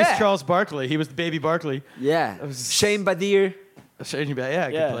Spoons, replace yeah. Charles Barkley. He was the baby Barkley. Yeah. Shane Badir. Shane Bader, yeah,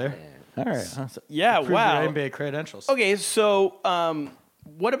 Yeah. good player. All right. Yeah, Prove wow. your NBA credentials. Okay, so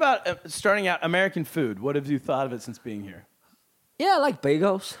What about starting out American food? What have you thought of it since being here? Yeah, I like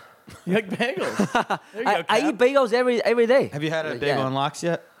bagels. You like bagels? There you go, I Cap. eat bagels every day. Have you had a bagel and lox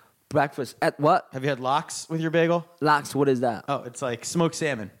yet? Breakfast at what? Have you had lox with your bagel? Lax, what is that? Oh, it's like smoked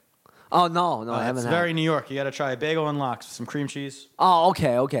salmon. Oh, no, I haven't It's had. very New York. You got to try a bagel and lox with some cream cheese, Oh,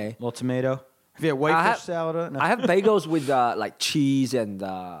 okay. a little tomato. Have you had whitefish have- salad? No. I have bagels with like cheese and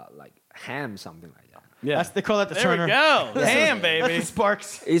like ham, something like that. Yeah. They call that the There Turner. we go. Ham, That's baby. the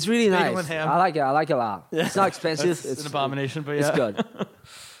Sparks. It's really Bagel nice. and ham. I like it. I like it a lot. It's not expensive. It's an abomination, but yeah. It's good.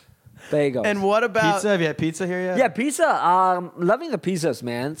 Bagels. And what about Pizza? Have you had pizza here yet? Yeah, pizza. Loving the pizzas,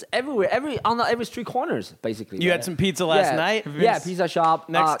 man. It's everywhere. Every street corners, basically. you had some pizza last Yeah. night? Yeah, pizza shop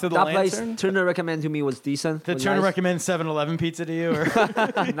Next to the that Lantern? place. Turner recommended to me was decent. Did was Turner nice. recommend 7-Eleven pizza to you?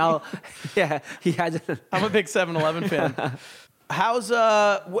 Or? No, yeah, he had I'm a big 7-Eleven fan. How's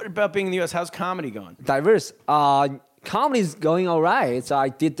what about being in the U.S.? How's comedy going? diverse. Comedy's going all right. So I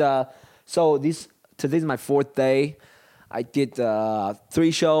did. Today's my 4th day. I did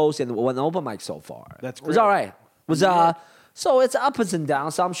 3 shows and 1 open mic so far. That's It was great. all right. So it's ups and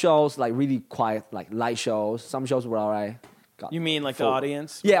downs. Some shows like really quiet, like light shows. Some shows were all right. Got You mean like the full.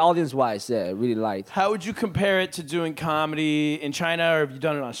 audience? Yeah, audience wise, yeah, really light. How would you compare it to doing comedy in China, or have you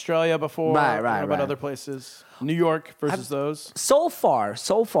done it in Australia before? Right, What right, about right. other places? New York versus those? So far,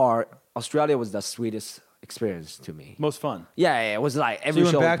 Australia was the sweetest experience to me. Most fun. Yeah, it was like So every you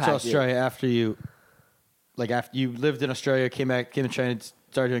went show back to packed, yeah. Australia after you lived in Australia, came to China,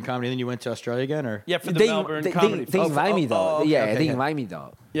 started doing comedy, and then you went to Australia again, or? Yeah, for the They, Melbourne they, Comedy they Festival. invite me though. okay, Yeah, okay, they okay. invite me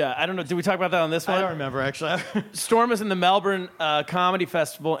though. Yeah, I don't know. Did we talk about that on this one? I don't remember actually. Storm was in the Melbourne Comedy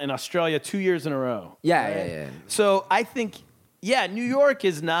Festival in Australia 2 years in a row. Yeah. So I think, New York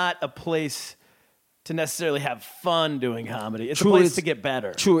is not a place to necessarily have fun doing comedy. It's True, a place it's- to get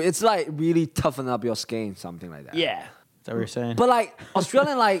better. True, it's like really toughen up your skin, something like that. Yeah. Is that what you're saying? But like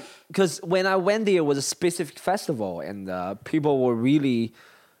Australian, like, because when I went there, it was a specific festival, and people were really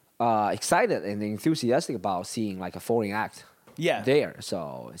excited and enthusiastic about seeing like a foreign act. Yeah. There,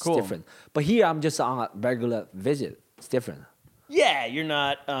 so it's Cool. different. But here, I'm just on a regular visit. It's different. Yeah, you're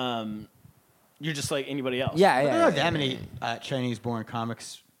not, you're just like anybody else. Yeah, There yeah. aren't that many Chinese-born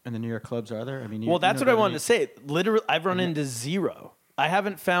comics in the New York clubs, are there? I mean, Well, that's what I wanted to say. say. Literally, I've run into zero. I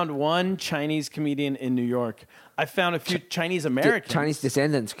haven't found one Chinese comedian in New York. I found a few Chinese Americans. Chinese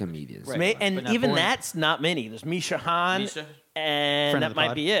descendants comedians. And But not even born. that's not many. There's Misha Han, Misha. and Friend that of the might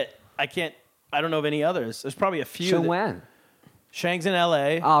pod. be it. I don't know of any others. There's probably a few. Sheng that- Wan. Shang's in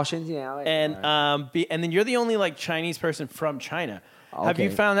L.A. Oh, Shenzhen, LA. and Right. and then you're the only like Chinese person from China. Have you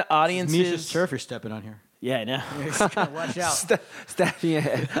Okay. found that audiences? Misha's turf you're stepping on here. Yeah, I know. Watch out. Stepping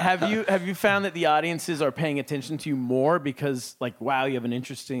ahead. have you found that the audiences are paying attention to you more because like wow, you have an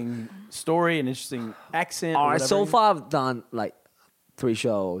interesting story, an interesting accent? or All right, so whatever? far I've done like 3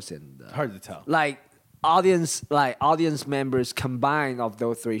 shows and Hard to tell. like audience members combined of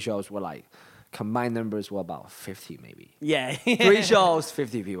those 3 shows were like combined numbers were about 50 maybe. Yeah. 3 shows,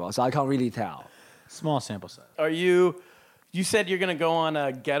 50 people, so I can't really tell. Small sample size. Are you? You said you're gonna go on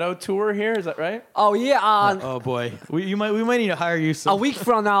a ghetto tour here. Is that right? Oh yeah, Oh boy, we might need to hire you. a week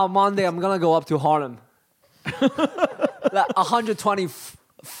from now, Monday, I'm gonna go up to Harlem, like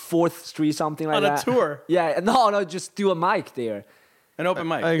 124th Street, something like On a that. tour? Yeah, no, just do a mic there. An open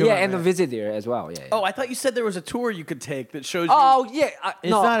mic. you go Yeah, on and a there. visit there as well. Yeah. Oh, I thought you said there was a tour you could take that shows you. Oh yeah,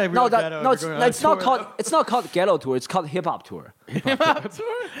 no, not a real no, ghetto no, if you're going on a it's not tour, called it's not called ghetto tour. It's called hip hop tour. tour?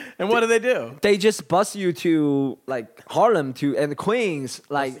 And what do they do? They just bus you to like Harlem and Queens,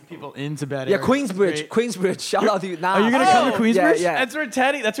 like people into bad. yeah, areas. Queensbridge. Great. Queensbridge. Shout out to Nas. Are you gonna come to Queensbridge? Yeah, yeah. That's where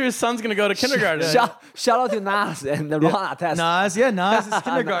Teddy. That's where his son's gonna go to kindergarten. Shout out to Nas and the Ron Artest. Nas is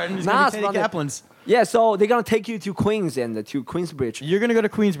kindergarten. He's Nas gonna be Teddy run it. Kaplan's. Yeah, so they're gonna take you to Queens and to Queensbridge. You're gonna go to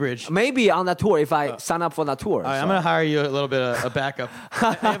Queensbridge. Maybe on that tour if I sign up for that tour. All right, so. I'm gonna hire you a little bit of a backup.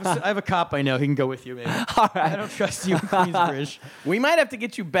 I have a cop I know. He can go with you, maybe. All right. I don't trust you, in Queensbridge. We might have to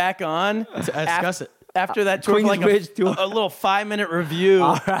get you back on discuss it. after that tour, for like Queensbridge tour. a little 5-minute review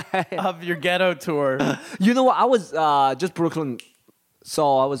right. of your ghetto tour. You know what? I was just Brooklyn,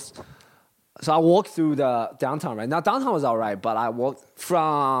 so I walked through the downtown. Right now, downtown was alright, but I walked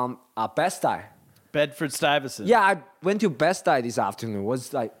from Bed-Stuy. Bedford Stuyvesant. Yeah, I went to Bed-Stuy this afternoon. It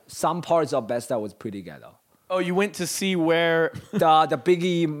was like some parts of Bed-Stuy was pretty ghetto. Oh, you went to see where The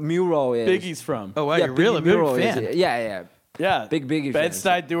Biggie mural is. Biggie's from. Oh wow, yeah, you're really a Biggie big mural is- fan. yeah. Yeah. Big Biggie fan.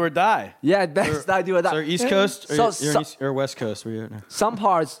 Bed-Stuy, do or die. Yeah, Bed-Stuy do that. So East Coast or, So- you're so- East, or West Coast? Where you at now? Some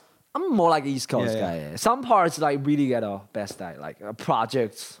parts, I'm more like East Coast Yeah, guy. yeah. Yeah. Some parts like really ghetto. Bed-Stuy, like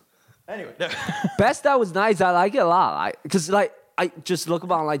projects. Anyway, Bed-Stuy was nice. I like it a lot. Because I just look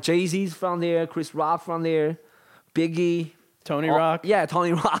about like Jay-Z's from there, Chris Rock from there, Biggie. Tony Rock. Yeah,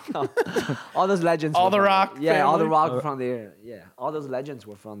 Tony Rock. All those legends. All were the from Rock there. Yeah, all the family. Rock were from there. Yeah, all those legends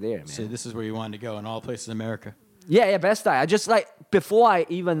were from there, man. So this is where you wanted to go in all places in America. Yeah, Best Eye. I just like before I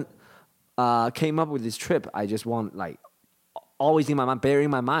even came up with this trip, I just want like always in my mind, bearing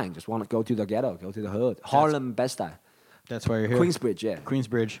in my mind, just want to go to the ghetto, go to the hood, Harlem, Best Eye, That's why you're here. Queensbridge. Yeah.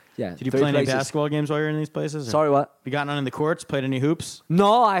 Queensbridge. Yeah, Did you 3 play any places. basketball games while you're in these places? or- Sorry, what? You gotten on in the courts? Played any hoops?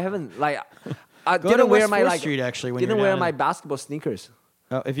 No, I haven't. Like, I Go to didn't wear West my 4th like. Street, actually, when didn't you're wear down my in- basketball sneakers.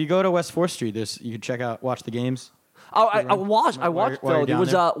 If you go to West 4th Street, you can check out, watch the games. Oh, I watched. I While watched you're though. There down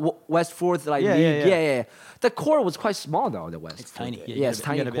was there? a West Fourth like Yeah, league. yeah. Yeah. The court was quite small though. The West. It's tiny. Fourth. Yeah, Yeah, it's you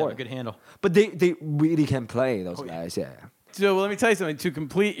tiny gotta have a court. good handle. But they really can play. Those guys. Yeah. So let me tell you something. To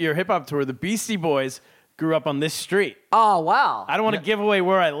complete your hip hop tour, the Beastie Boys grew up on this street. Oh wow. I don't want to give away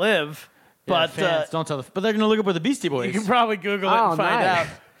where I live, but Fans, don't tell but they're gonna look up with the Beastie Boys. you can probably Google it Oh, and find nice.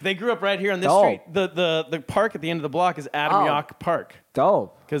 out. They grew up right here on this Dope. street. The park at the end of the block is Adam Oh. Yauch Park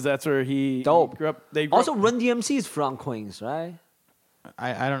Dope. because that's where he Dope. grew up. They grew Also, up, Run DMC is from Queens, right?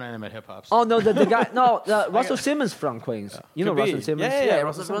 I don't know anything about hip hop. Oh no, the guy. No, Russell Simmons from Queens. You know Could be. Russell Simmons. Yeah,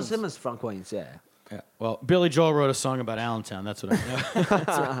 Russell Russell Simmons from Queens. Yeah. Yeah. Well, Billy Joel wrote a song about Allentown. That's what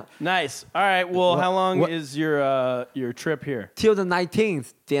I know. nice. All right. Well, how long what- is your trip here? Till the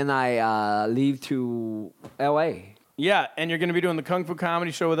 19th, then I leave to LA. Yeah, and you're going to be doing the Kung Fu Comedy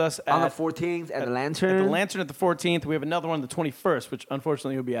Show with us On the at 14th at the At Lantern. the Lantern at the 14th. We have another one on the 21st, which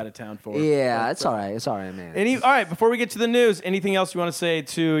unfortunately you'll be out of town for. Yeah, it's all right. It's all right, man. All right, before we get to the news, anything else you want to say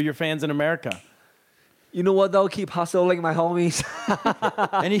to your fans in America? You know what though? Keep hustling, my homies.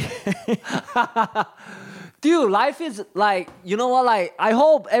 Any, Dude, life is like, you know what? Like, I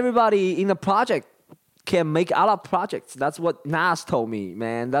hope everybody in the project can make other projects. That's what Nas told me,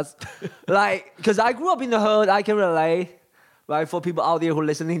 man. That's like, because I grew up in the hood. I can relate. Right? For people out there who are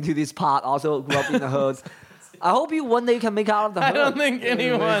listening to this pod also grew up in the hood. I hope you one day can make out of the hood. I don't think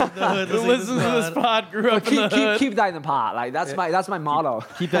anyone who listens to this pod grew up in the hood. Keep that in the pod. Like, that's my motto.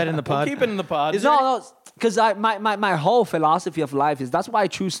 keep that in the pod. Keep it in the pod. No, because my whole philosophy of life is that's why I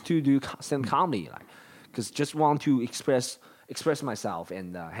choose to do stand comedy, like, because just want to express myself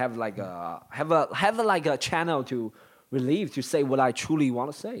and have a channel to relieve to say what I truly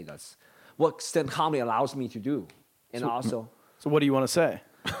want to say. That's what stand comedy allows me to do, and also So what do you want to say?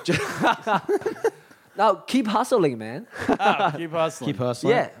 now keep hustling, man. Keep hustling. Keep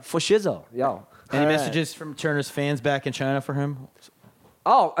hustling. Yeah, for shizzle, yo. Any All right. messages from Turner's fans back in China for him?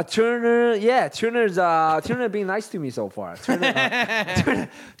 Oh, Turner, yeah, Turner being nice to me so far.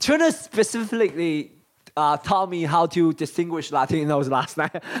 Turner specifically taught me how to distinguish Latinos last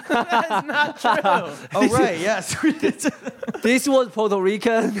night. That's not true. Oh, right, yes. This was Puerto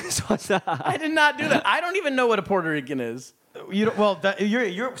Rican. This was I did not do that. I don't even know what a Puerto Rican is. You don't, well,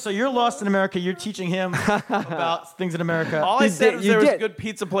 you're lost in America. You're teaching him about things in America. All I said was you there was a did. good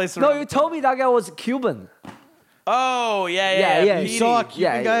pizza place No, around. you told me that guy was Cuban. Oh, yeah. Yeah. You Petey. saw a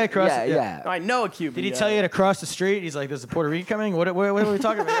Cuban guy across. Yeah, yeah. I know a Cuban. Did he guy. tell you to cross the street? He's like, "There's a Puerto Rican coming." What are we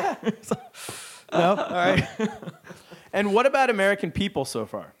talking about? No, all right. And what about American people so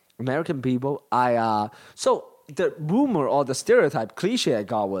far? American people, so the rumor or the stereotype cliche I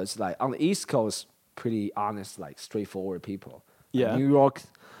got was like on the East Coast, pretty honest, like straightforward people. Yeah. New York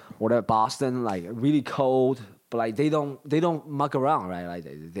or the Boston, like really cold, but like they don't muck around, right? Like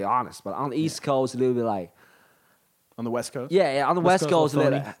they're honest. But on the East Coast, a little bit like On the West Coast? yeah, on the West West Coast, Coast,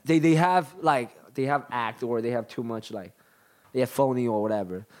 phony. they have act or they have too much like they have phony or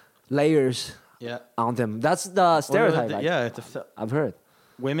whatever layers Yeah. on them. That's the stereotype. like, Yeah. I've heard.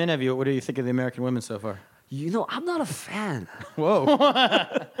 Women, what do you think of the American women so far? You know, I'm not a fan. Whoa.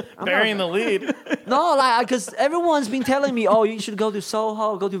 Burying the lead. No, like, because everyone's been telling me, oh, you should go to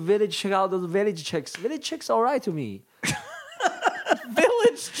Soho, go to Village, check out those Village chicks. Village chicks, all right to me.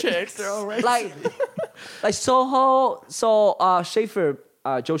 Village chicks. They're all right. Like Soho. So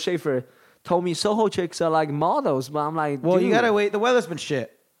Joe Schaefer told me Soho chicks are like models, but I'm like, Well, dude, you gotta wait. The weather's been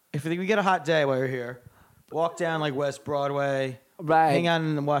shit. If we get a hot day while you're here, walk down like West Broadway, Right. hang out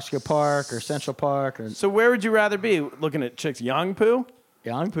in Washington Park or Central Park or So where would you rather be? Looking at chicks? Yangpu?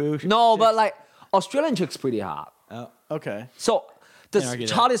 Yangpu. No, but like Australian chicks pretty hot. Okay. So Can't argue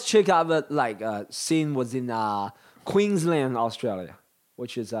the that. hottest chick I've seen was in Queensland, Australia,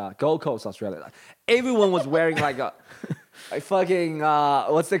 which is Gold Coast, Australia. Like, everyone was wearing like a fucking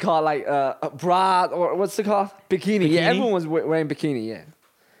what's it called, like a bra or what's it called, bikini. Yeah, everyone was wearing bikini. Yeah,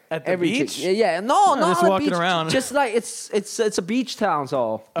 At the every beach? chick. Yeah, no, not just on the walking beach. around. Just like it's a beach town,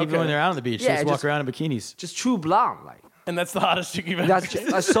 so Even when they're out on the beach, Yeah, they just walk just- around in bikinis. just true blonde, like And that's the hottest chick you've ever that's, seen.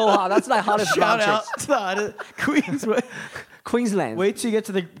 that's so hot. That's like hottest blonde Shout out chicks. to the hottest Queens. Queensland. Wait till you get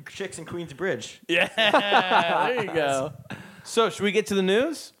to the chicks in Queensbridge. Yeah, there you go. So, should we get to the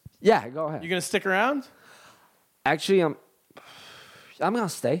news? Yeah, go ahead. You gonna stick around? Actually, I'm gonna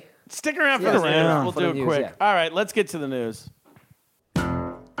stay. Stick around for Yeah, the stick news. around We'll for do the it news, quick. yeah. All right, let's get to the news.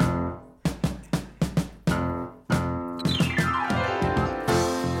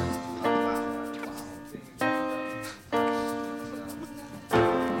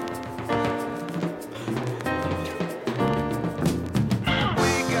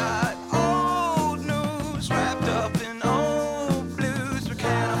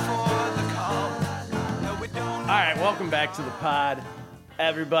 Welcome back to the pod,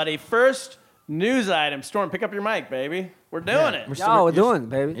 everybody. First news item. Storm, pick up your mic, baby. We're doing it. We're doing,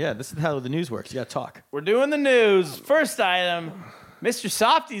 baby. Yeah, this is how the news works. You got to talk. We're doing the news. First item, Mr.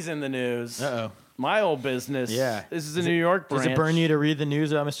 Softy's in the news. Uh-oh. My old business. Yeah. This is a New York branch. Does it burn you to read the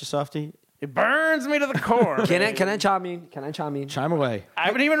news about Mr. Softy? It burns me to the core. Can I chime in? Can I chime in? Chime away. I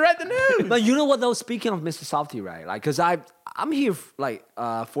haven't even read the news. But you know what though? Speaking of Mr. Softy, right? Like, cause I'm here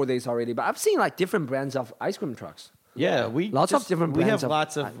 4 days already, but I've seen like different brands of ice cream trucks. Yeah, Lots of different We brands have of-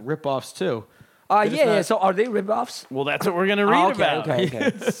 lots of rip-offs too. Yeah. So are they rip-offs? Well, that's what we're going to read about.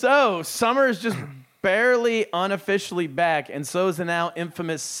 Okay. So, summer is just barely unofficially back, and so is the now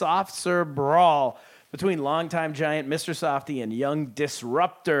infamous soft serve brawl between longtime giant Mr. Softy and young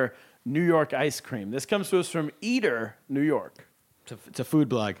disruptor New York Ice Cream. This comes to us from Eater, New York. It's a food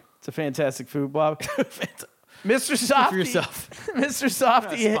blog. It's a fantastic food blog. Mr. Softy. for yourself. Mr.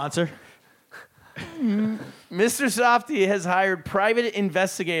 Softy. Sponsor. Mr. Softy has hired private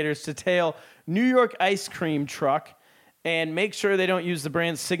investigators to tail New York Ice Cream truck and make sure they don't use the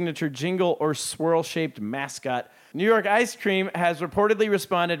brand's signature jingle or swirl-shaped mascot. New York Ice Cream has reportedly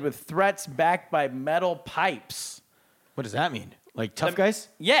responded with threats backed by metal pipes. What does that mean? Like tough guys?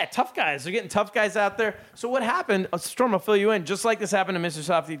 Yeah, tough guys. They're getting tough guys out there. So what happened, Storm, I'll fill you in, just like this happened to Mr.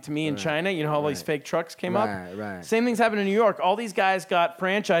 Softy to me in China, you know how all these fake trucks came up? Right. Same things happened in New York. All these guys got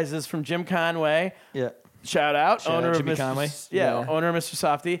franchises from Jim Conway. Yeah. Shout out, Shout owner out of Jimmy Mr. Conway. Yeah, owner of Mr.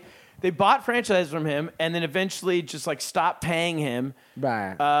 Softy. They bought franchise from him and then eventually just like stopped paying him.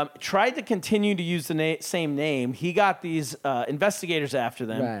 Right. Tried to continue to use the same name. He got these investigators after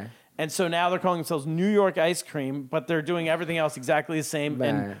them. Right. And so now they're calling themselves New York Ice Cream, but they're doing everything else exactly the same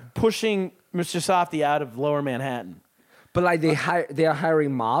and Right. pushing Mr. Softy out of Lower Manhattan. But like they are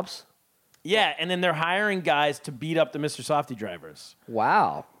hiring mobs. Yeah, and then they're hiring guys to beat up the Mr. Softy drivers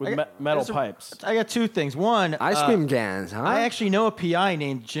Wow. with metal pipes. I got two things. One, Ice cream gangs, huh? I actually know a PI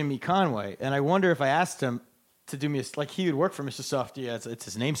named Jimmy Conway, and I wonder if I asked him to do me like he would work for Mr. Softy. It's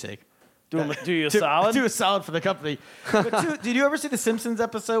his namesake. Do you a solid? Do a solid for the company. But two, did you ever see the Simpsons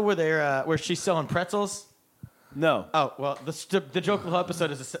episode where they're where she's selling pretzels? No. Oh well, the joke of the whole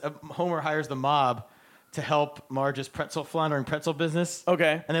episode is Homer hires the mob to help Marge's floundering pretzel business.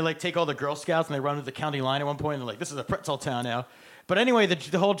 Okay. And they like take all the Girl Scouts and they run to the county line at one point and they're like, "This is a pretzel town now." But anyway,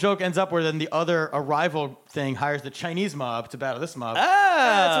 the whole joke ends up where then the other rival thing hires the Chinese mob to battle this mob.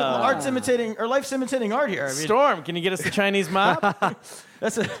 Art's imitating or life's imitating art here. I mean, Storm, can you get us the Chinese mob?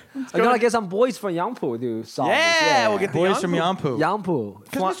 that's a I gotta get some boys from Yangpu to solve this. Yeah, we'll get the boys from Yampu. Yangpu.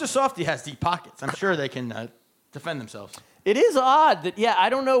 Because Mr. Softy has deep pockets. I'm sure they can defend themselves. It is odd that, I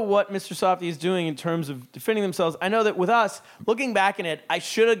don't know what Mr. Softy is doing in terms of defending themselves. I know that with us, looking back in it, I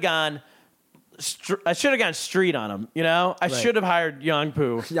should have gone street on him, you know? I should have hired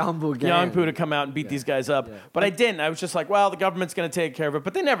Yangpu gang. to come out and beat these guys up. But I didn't. I was just like, well, the government's going to take care of it.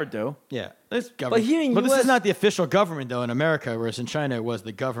 But they never do. Yeah, this government. But here in this US is not the official government though in America, whereas in China it was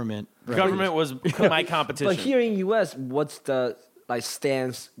the government. The government was my competition. But here in U.S., what's the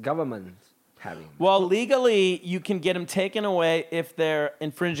stance government having? Well, legally, you can get them taken away if they're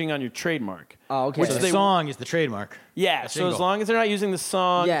infringing on your trademark. Oh, okay. So the song is the trademark. Yeah, so as long as they're not using the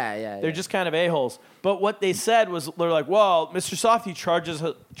song, they're just kind of a-holes. But what they said was, they're like, well, Mr. Softy charges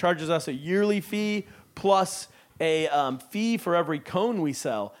us a yearly fee plus a fee for every cone we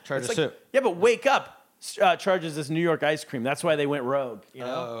sell. Charge It's us too. Yeah, but Wake Up charges this New York Ice Cream. That's why they went rogue, you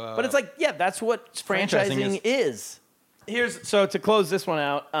know? But it's like, that's what franchising is. So to close this one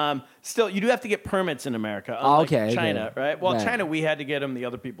out, still, you do have to get permits in America, unlike China, right? Well, China, we had to get them. The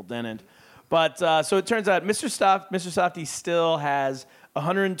other people didn't. But so it turns out Mr. Softy still has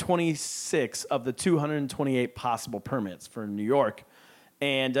 126 of the 228 possible permits for New York.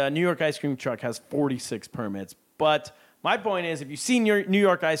 And New York Ice Cream Truck has 46 permits. But my point is, if you see your New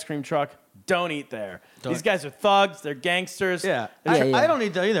York Ice Cream Truck, don't eat there. These guys are thugs. They're gangsters. Yeah. Yeah. I don't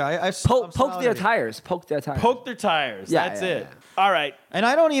need that either. I Poke their tires. Poke their tires. Poke their tires. Yeah, That's yeah, it. yeah. All right. And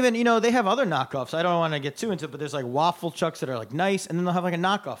I don't even, they have other knockoffs. I don't want to get too into it, but there's like waffle chucks that are like nice, and then they'll have like a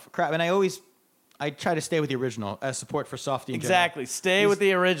knockoff crap. And I I try to stay with the original as support for Softy. Exactly. Stay with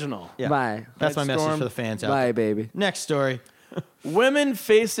the original. Yeah. Bye. That's my Right, message Storm. for the fans out Bye, there. baby. Next story. Women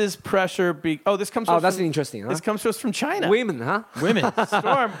faces pressure. This comes. To Oh, us that's from, interesting, huh? This comes to us from China. Women, huh? Women.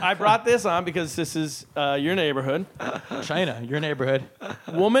 Storm, I brought this on because this is your neighborhood. China, your neighborhood.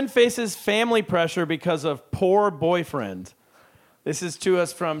 Woman faces family pressure because of poor boyfriend. This is to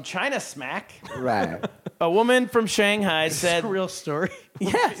us from China Smack. Right. A woman from Shanghai said, Real story.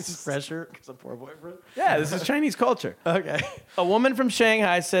 Yes. Pressure because of poor boyfriend. yeah, this is Chinese culture. Okay. A woman from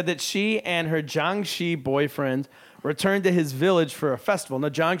Shanghai said that she and her Jiangxi boyfriend returned to his village for a festival. Now,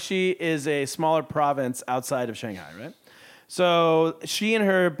 Jiangxi is a smaller province outside of Shanghai, right? So she and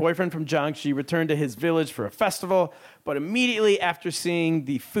her boyfriend from Jiangxi returned to his village for a festival, but immediately after seeing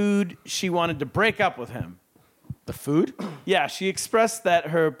the food, she wanted to break up with him. The food? Yeah, she expressed that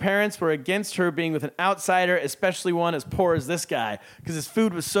her parents were against her being with an outsider, especially one as poor as this guy, because his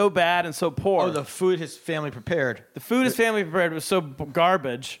food was so bad and so poor. Oh, the food his family prepared. The food his family prepared was so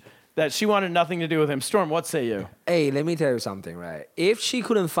garbage that she wanted nothing to do with him. Storm, what say you? Hey, let me tell you something, right? If she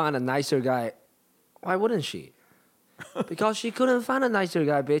couldn't find a nicer guy, why wouldn't she? Because she couldn't find a nicer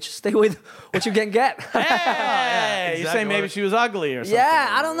guy, bitch. Stay with what you can get. Hey, you say maybe she was ugly or something. Yeah,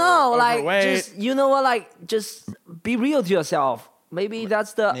 I don't know. Like, Overweight. just, you know what? Like, just be real to yourself. Maybe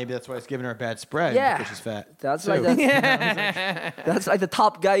that's the. Maybe that's why it's giving her a bad spread. Yeah. Because she's fat. That's like the. That's like the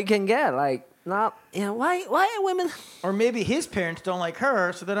top guy you can get. Like, not. Yeah. Why are women? Or maybe his parents don't like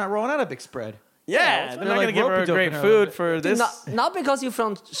her, so they're not rolling out a big spread. Yeah, they're not like going to give her rope-a-doping great her a food little bit. for this. Not because you're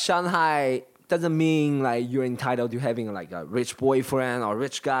from Shanghai doesn't mean like you're entitled to having like a rich boyfriend or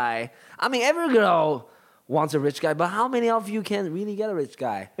rich guy. I mean, every girl wants a rich guy, but how many of you can really get a rich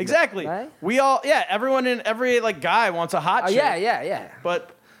guy? Exactly. Right? We all, everyone in every like guy wants a hot chick. Yeah.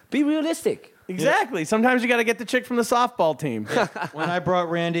 But Be realistic. exactly, sometimes you got to get the chick from the softball team. When I brought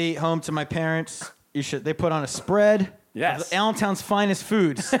Randy home to my parents, they put on a spread. Yes. Of Allentown's finest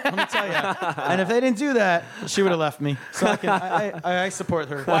foods. Let me tell you. And if they didn't do that, she would have left me. So I support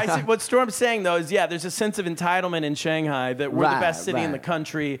her. Well, I see, what Storm's saying though is, there's a sense of entitlement in Shanghai that we're the Right, best city in the right.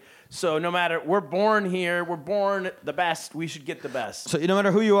 country. So no matter, we're born here, we're born the best. We should get the best. So no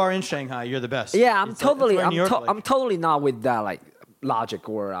matter who you are in Shanghai, you're the best. Yeah, I'm It's like- totally, it's what New York like. I'm totally not with that like logic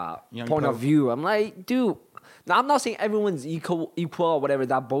or Young point of Pope. view. I'm like, dude. Now I'm not saying everyone's equal or whatever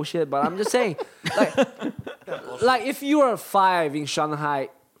that bullshit, but I'm just saying, like if you are 5 in Shanghai,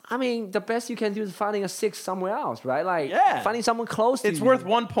 I mean, the best you can do is finding a 6 somewhere else, right? Like finding someone close to It's you. worth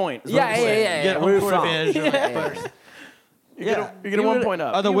 1 point. is what I'm saying. Yeah. Get Where home you court from? advantage. You get a 1 point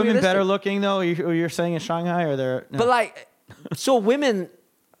up. Are the Be women better realistic. looking though? You're saying in Shanghai, or they're? No. But like, so women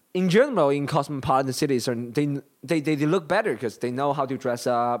in general in cosmopolitan cities, they look better because they know how to dress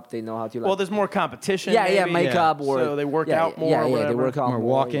up. They know how to like. Well, there's more competition. yeah, maybe. makeup or So they work yeah, out more. Yeah, or they whatever. work out More more.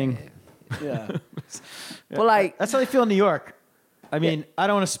 walking. Yeah. But like, That's how they feel in New York. I mean, I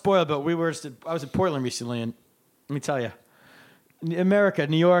don't want to spoil, but I was in Portland recently, and let me tell you, America,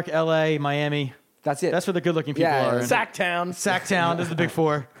 New York, L.A., Miami. that's it. That's where the good-looking people Yeah, are. And Sacktown. Sacktown is the big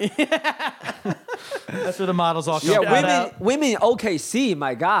 4. That's where the models all come women OKC,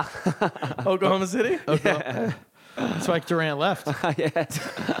 my God. Oklahoma City. That's why Durant left. Exactly.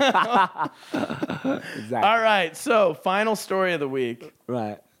 All right. So, final story of the week.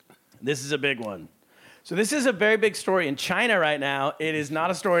 Right. This is a big one. So this is a very big story in China right now. It is not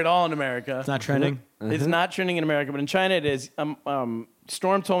a story at all in America. It's not trending. It's not trending in America, but in China it is.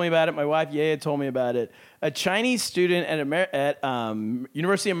 Storm told me about it. My wife Yaya told me about it. A Chinese student at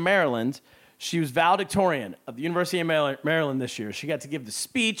University of Maryland. She was valedictorian of the University of Maryland this year. She got to give the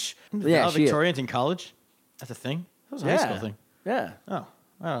speech. Yeah, she is. Victorians in college? That's a thing? That was a high school thing. Yeah. Oh,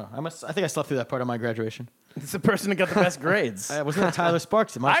 I don't know. I think I slept through that part of my graduation. It's the person who got the best grades. Wasn't that Tyler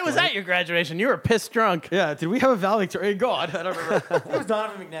Sparks? At my I was school, at your graduation. You were pissed drunk. Yeah, did we have a valedictorian? God, I don't remember. It was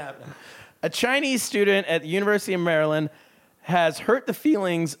Donovan McNabb. A Chinese student at the University of Maryland has hurt the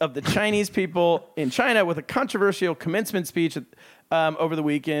feelings of the Chinese people in China with a controversial commencement speech over the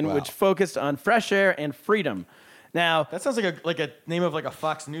weekend, which focused on fresh air and freedom. Now, That sounds like a name of like a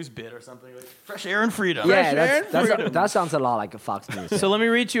Fox News bit or something. Like fresh air and freedom. Yeah, air and freedom. that sounds a lot like a Fox News. so let me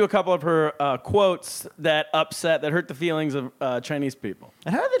read you a couple of her quotes that hurt the feelings of Chinese people.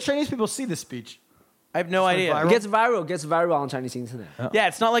 And how did the Chinese people see this speech? I have no idea. viral? Gets viral on Chinese internet. Yeah,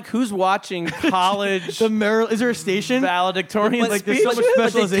 it's not like who's watching college Is there a station? valedictorian Like, speech. there's so much But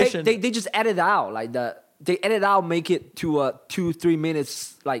specialization. they just edit out like they edit out, make it to a 2-3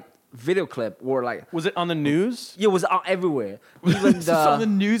 minutes like video clip or like Was it on the news? it was out everywhere. Even It's on the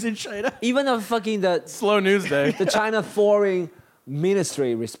the news in China. even the fucking the Slow news day. the China Foreign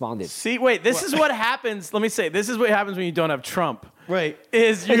Ministry responded. See, wait, this is what happens. Let me say, this is what happens when you don't have Trump. Right.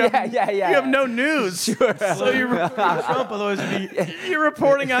 is you have, Yeah. you have no news. So you're Trump, otherwise it'd be. you're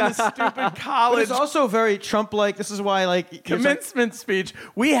reporting on this stupid But college it's also very Trump-like. This is why, like, it's like- commencement speech.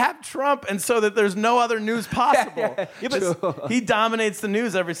 We have Trump, and so that there's no other news possible. He dominates the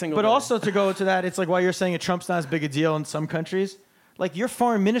news every single But day. also to go to that, it's like why you're saying Trump's not as big a deal in some countries. Like your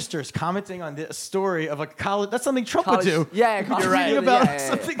foreign ministers commenting on this story of a college. That's something Trump would do. Yeah, You're right. Reading about yeah.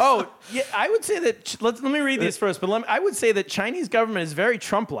 something. Oh, yeah, I would say that. Let me read these first. But I would say that Chinese government is very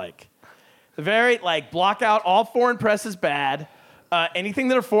Trump-like. Very like block out all foreign press is bad. Anything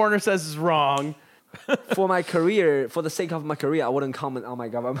that a foreigner says is wrong. For my career, for the sake of my career, I wouldn't comment on my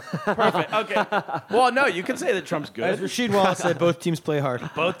government. Perfect. Okay. Well, no, you can say that Trump's As good. Rasheed Wallace said, both teams play hard.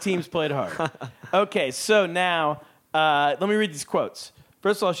 Both teams played hard. Okay, so now let me read these quotes.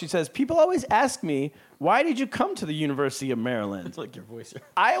 First of all, she says, "People always ask me, why did you come to the University of Maryland? It's like your voice here.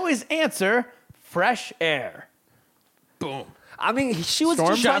 I always answer, fresh air." Boom. I mean, she was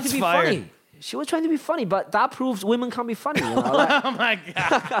Storm just trying to shots be fired. funny. She was trying to be funny, but that proves women can't be funny. You know? Like, Oh my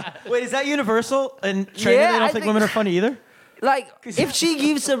God. Wait, is that universal? In China, Yeah, they don't I think think- women are funny either? like, if she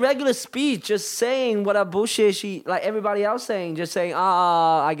gives a regular speech, just saying what a bullshit she, like everybody else saying, just saying,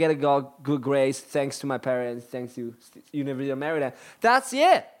 I get a good grades thanks to my parents, thanks to University of Maryland. That's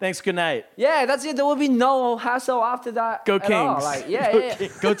it. Thanks, good night. Yeah, that's it. There will be no hassle after that. Go at all. Kings. Like, yeah.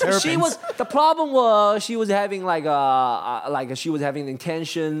 Go Terrapins. She was. The problem was she was having she was having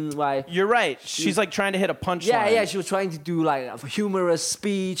intention like. You're right. She's like trying to hit a punchline. Yeah. She was trying to do like a humorous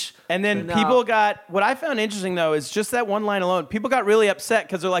speech. And then But people got, what I found interesting though is just that one line alone. People got really upset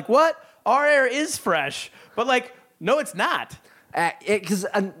because they're like, what? Our air is fresh. But like, no, it's not. Because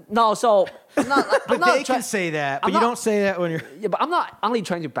no, so I'm not. But I'm not they can say that, but I'm you not- don't say that when you're. Yeah, but I'm not only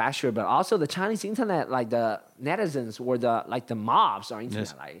trying to bash her, but also the Chinese internet, like the netizens or the mobs on internet.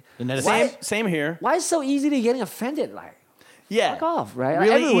 Yes. Like, The netizens. why, Same here. why is it so easy to getting offended? Like, Yeah. fuck off, right?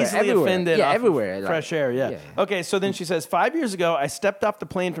 Really Everywhere, easily everywhere. offended. Yeah, off of everywhere. like- fresh air, yeah. Okay, so then she says, 5 years ago, I stepped off the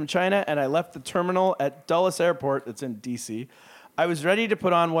plane from China and I left the terminal at Dulles Airport, that's in D.C. I was ready to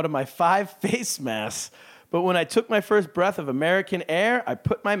put on one of my 5 face masks, but when I took my first breath of American air, I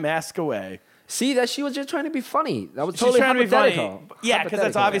put my mask away. See that she was just trying to be funny. That was She's totally trying to be funny. hypothetical. Yeah, because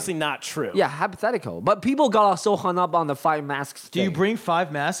that's Hypothetical, obviously not true. yeah, hypothetical. But people got so hung up on the 5 masks. Do you thing. bring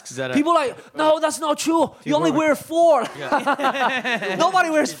 5 masks? Is that a, People like, no, that's not true. You only wear 4. Nobody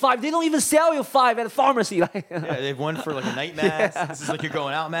wears 5. They don't even sell you 5 at a pharmacy. Like, Yeah, they have one for like a night mask. This is like you're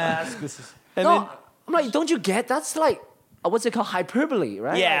going out mask. This is. And no, then, I'm like, don't you get? That's like, what's it called? Hyperbole,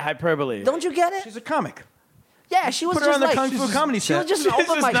 right? yeah, Like, hyperbole. don't you get it? She's a comic. Yeah, she was Put her just on the like, Kung Fu comedy she was set. just an This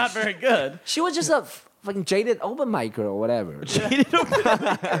open is mic. not very good. She was just a fucking jaded open micer or whatever.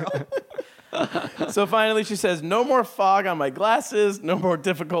 So finally she says, no more fog on my glasses, no more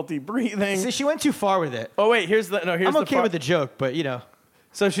difficulty breathing. See, she went too far with it. Oh wait, here's the I'm okay with the joke, but you know.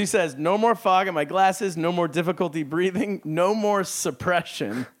 So she says, no more fog in my glasses, no more difficulty breathing, no more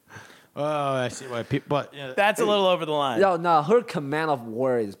suppression. Oh, I see why people. But yeah, That's a little over the line. No, her command of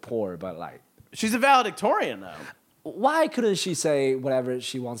word is poor, but like, She's a valedictorian, though. why couldn't she say whatever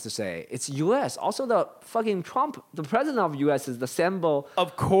she wants to say? It's U.S. Also, the fucking Trump, the president of U.S. is the symbol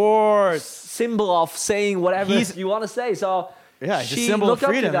Of course. of saying whatever He's- you want to say. So yeah, he's she a symbol of looked up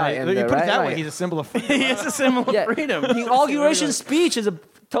to freedom. that Right? in You there, put it right? that way, Like, he's a symbol of freedom. He is a symbol of yeah, freedom. the inauguration speech is a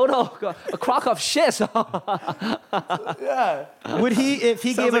total a crock of shit. So. Would he, if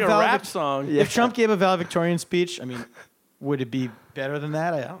he Sounds gave like a a rap song. If Trump gave a valedictorian speech, I mean, would it be better than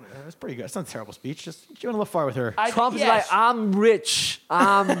that? I don't know. That's pretty good. It's not a terrible speech. Just you went a little far with her. Trump is yes. like, I'm rich.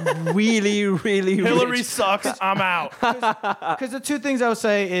 I'm really, really Hillary rich. sucks. I'm out. Because the two things I would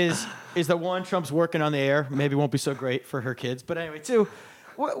say is that one, Trump's working on the air. Maybe won't be so great for her kids. But anyway, two,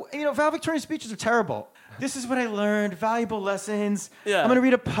 valedictorian speeches are terrible. This is what I learned. Valuable lessons. Yeah. I'm gonna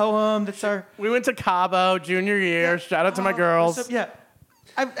read a poem. That's our. We went to Cabo junior year. Shout out to my girls. What's up? Yeah.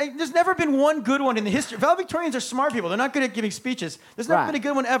 There's never been one good one in the history. Valedictorians are smart people. They're not good at giving speeches. There's never Right. been a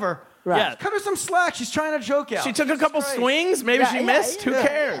good one ever. Right. Yeah. Cut her some slack. She's trying to joke out. She took a couple That's great. swings. Maybe Yeah, she yeah, missed. yeah, Who yeah,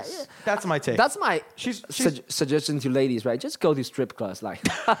 cares? yeah. That's my take. That's my She's- suggestion to ladies, right? Just go to strip clubs. Like,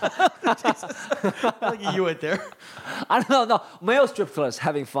 like you went there. I don't know, male strip clubs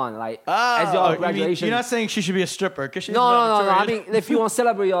having fun. Like, as your Oh, you mean, graduation. you're not saying she should be a stripper because she's no. I valedictorian. mean, if you want to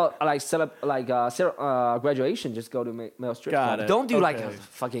celebrate your graduation, just go to male strip Got club. it. Don't do like Okay. a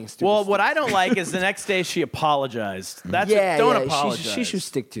fucking stupid. Well, what I don't like is the next day she apologized. That's yeah, don't yeah, apologize. She should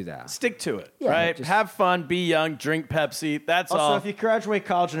stick to that. Stick to it, Yeah, right? just- Have fun, be young, drink Pepsi. That's Also, all. if you graduate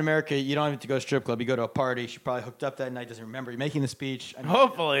college in America, you don't have to go to a strip club. You go to a party. She probably hooked up that night, doesn't remember you making the speech. I mean,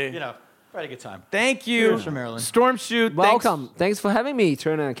 Hopefully. you know. Had a good time. Thank you, Cheers from Maryland. Storm Shoe. Welcome. Thanks for having me,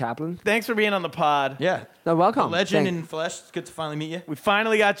 Turner and Kaplan. Thanks for being on the pod. Yeah. No, welcome. Legend Thank- in flesh. It's good to finally meet you. We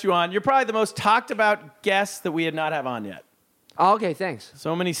finally got you on. You're probably the most talked about guest that we had not have on yet. Oh, okay, thanks.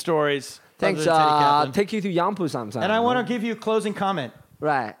 So many stories. Thanks. Teddy Kaplan. Take you to Yangpu sometime. And I want to give you a closing comment.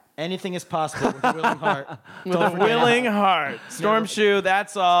 Right. Anything is possible with a willing heart. With a willing heart. Storm Shoe,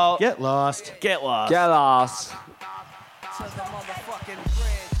 that's all. Get lost. Get lost. Get lost. To the motherfucking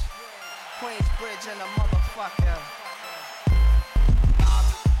bridge. Queens Bridge and the motherfucker.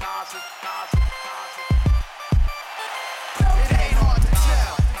 It ain't hard to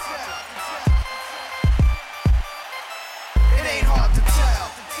tell. It ain't hard to tell.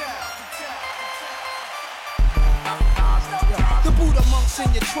 The Buddha monks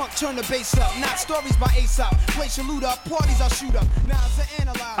in your trunk, turn the bass up. Not stories by Aesop. Place your loot up, parties I'll shoot up. Now to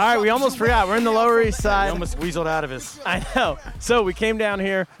analyze. All right, we almost forgot. We're in the Lower East I Side. almost weaseled out of his. I know. So we came down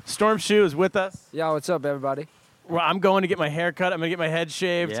here. Storm Shoe is with us. Yo, what's up, everybody? Well, I'm going to get my hair cut. I'm going to get my head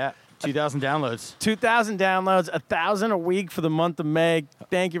shaved. Yeah. 2,000 downloads. 2,000 downloads, 1,000 a week for the month of May.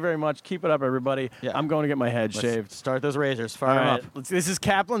 Thank you very much. Keep it up, everybody. Yeah. I'm going to get my head shaved. Start those razors. Fire All them right. up. This is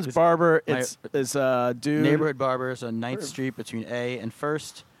Kaplan's Barber. my- It's this dude Neighborhood Barbers on 9th Street between A and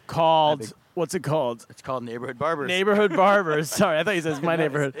 1st. called, what's it called? It's called Neighborhood Barbers. Neighborhood Barbers. Sorry, I thought you said it's my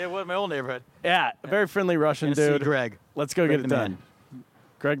neighborhood. It was my old neighborhood. Yeah, a very friendly Russian And see dude. Greg. Let's go Greg get it the done. man.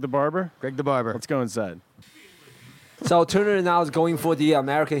 Greg the Barber? Greg the Barber. Let's go inside. So Turner now is going for the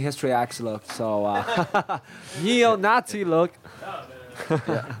American History X look. So neo-Nazi look.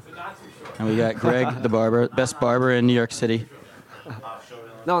 And we got Greg the Barber, best barber in New York City.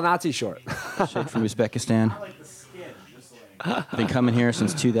 No, Nazi short. Straight from Uzbekistan. Been coming here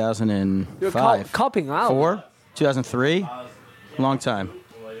since 2005. You're copying out. 4? 2003? Long time.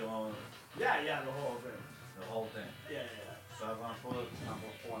 Yeah, the whole thing. The whole thing. Yeah. So I'm gonna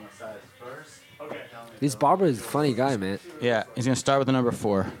put on the sides first. Okay. This barber is a funny guy, man. Yeah, he's gonna start with the number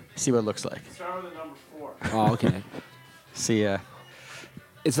 4. See what it looks like. Start with the number 4. Oh, okay. See,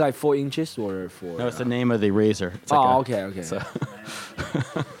 It's like 4 inches or 4. no, it's the name of the razor. It's Oh, like okay. So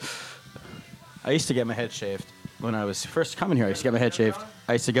I used to get my head shaved when I was first coming here. I used to get my head shaved.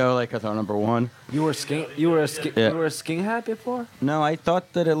 I used to go like with our number 1. You were skin. You were a skin. Yeah. You were a skinhead before. No, I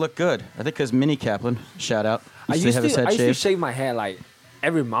thought that it looked good. I think because Minnie Kaplan, shout out, I used to have his head I used to shaved. shave my hair like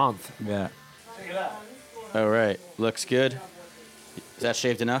every month. Yeah. All right, looks good. Is that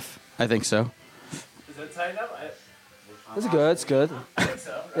shaved enough? I think so. Is that tight enough? It's good. It's good. I think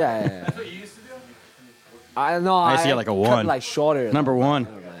so. Yeah. That's what you used to do? I know. I used to get like a cut 1. like shorter. Number 1.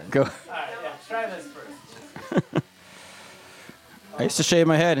 Go. All right, yeah. Try this first. I used to shave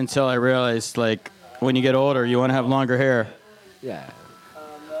my head until I realized, like, when you get older, you want to have longer hair. Yeah.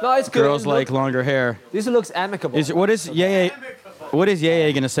 No, it's good. Girls It look- like longer hair. This looks amicable. What is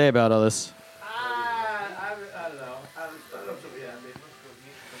Yeye gonna say about all this? I don't know. I don't know if she'll be happy.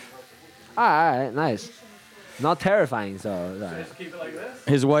 all right. Nice. Not terrifying. So. Right. Just keep it like this?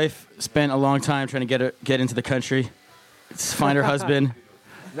 His wife spent a long time trying to get into the country, find her husband.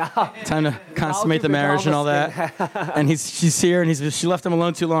 Now, Time to consummate the become marriage a and all that. And she's here, and she left him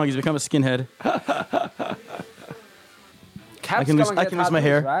alone too long. He's become a skinhead. Cap's can lose- gonna I get can lose my tattoos,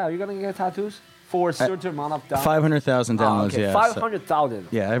 hair. Right? Are you gonna get tattoos for a certain amount of dollars? 500,000 downloads. okay. Yeah. 500,000.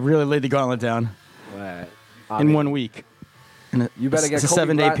 Yeah, I really laid the gauntlet down Right. in 1 week. You better get it's a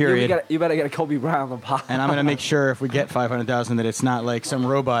Kobe 7-day Bryant- period. You better get a Kobe Bryant on the pod. And I'm gonna make sure if we get 500,000 that it's not like some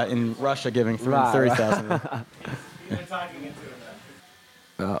robot in Russia giving 330,000. You've been talking into it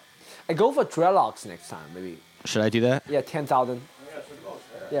now. And go for dreadlocks next time, maybe. Should I do that? Yeah, 10,000.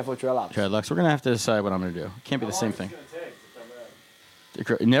 Yeah, for dreadlocks. Dreadlocks. We're gonna have to decide what I'm gonna do. Can't be the same thing.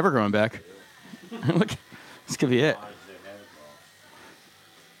 Never growing back. Look, this could be it.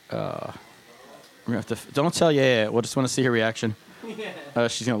 We're gonna have to. Don't tell yeah. We'll just want to see her reaction.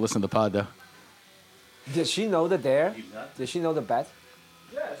 She's gonna listen to the pod though. Did she know the dare? Did she know the bet?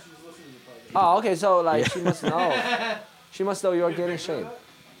 Yeah, she's listening to the podcast. Oh, okay. So like she must know. She must know you're getting shaved.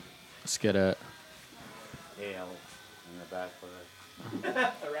 Let's get a Tail in the back for it.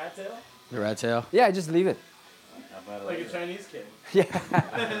 A rat tail? the rat tail. Yeah, just leave it. How about Like a Chinese kid.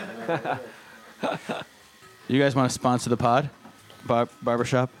 Yeah. You guys want to sponsor the pod?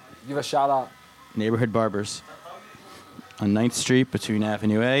 Barbershop? Give a shout out. Neighborhood Barbers on 9th Street between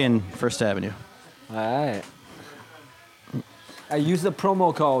Avenue A and 1st Avenue. All right. I use the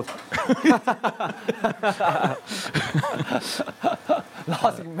promo code.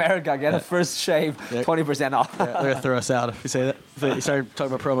 Lost in America, get a first shave, 20% off. Yeah, they're gonna throw us out if we say that. If they start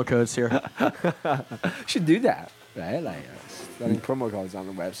talking about promo codes here. Should do that, right? Like starting promo codes on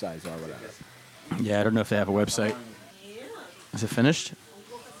the websites or whatever. Yeah, I don't know if they have a website. Is it finished?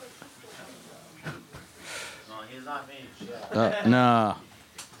 No.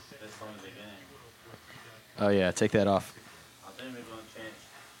 That's from the beginning. Oh yeah, take that off. I think we're gonna change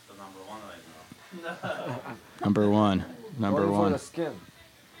the number one right now. Number one. Number Going for one. the skin.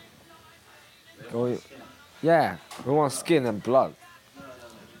 Yeah, we want skin and blood.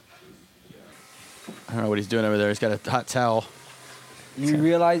 I don't know what he's doing over there. He's got a hot towel. You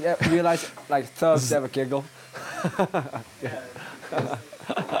realize like thugs have a giggle?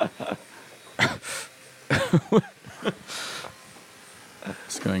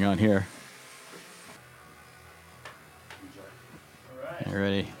 What's going on here? You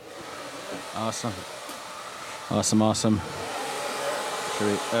ready? Awesome. Awesome.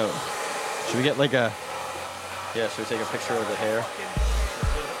 Should we get like a... Yeah, should we take a picture of the hair?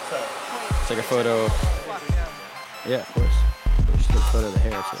 Take a photo. Yeah, of course. We should take a photo of the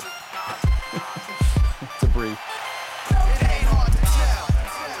hair, too. Debris. It ain't hard to tell.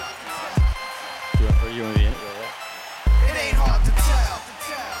 You want to be in it? It ain't hard to tell.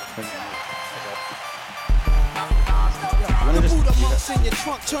 The Buddha monks in your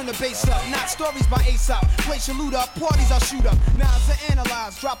trunk, turn the bass up. Not stories by Aesop. Place your loot up, parties I'll shoot up. Knives are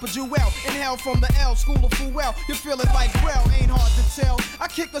analyzed, drop a jewel. Inhale from the L, school of full well. You feel it like well, ain't hard to tell. I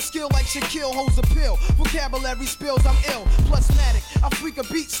kick a skill like Shaquille holds a pill. Vocabulary spills, I'm ill. Plusmatic, I freak a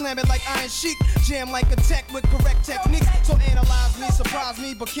beat, slam it like Iron Sheik. Jam like a tech with correct techniques. So analyze me, surprise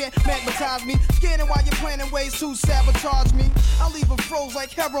me, but can't magnetize me. Scanning while you're planning ways to sabotage me. I'll leave a froze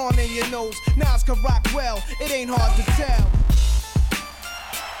like heroin in your nose. Nas can rock well, it ain't hard to tell.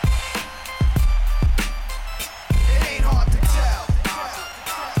 It ain't hard to tell.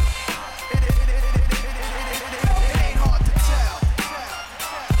 It ain't hard to tell.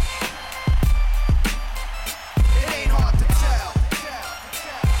 It ain't hard to tell.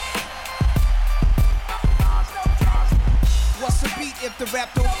 What's a beat if the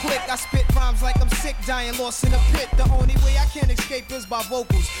rap don't click? I spit rhymes like I'm sick, dying lost in a pit. The only way I can escape is by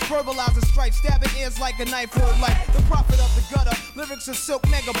vocals. Verbalizing stripes, stabbing ears like a knife or like the prophet of the gutter. Lyrics are silk,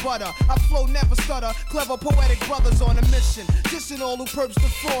 mega butter. I flow, never stutter. Clever, poetic brothers on a mission. Dissing all who perps the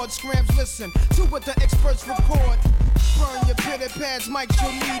fraud. Scrams listen to what the experts record. Burn your pitted pads, mics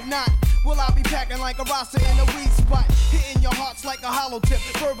you'll need not. Will I be packing like a roster in a weed spot? Hitting your hearts like a hollow tip.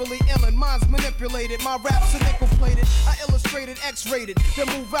 Verbally illin', minds manipulated. My raps are nickel plated. I illustrated, X-rated. Then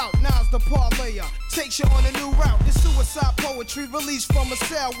move out, now's the parlayer. Takes you on a new route. It's suicide poetry released from a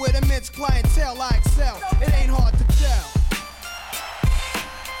cell with immense clientele. I excel. It ain't hard to tell.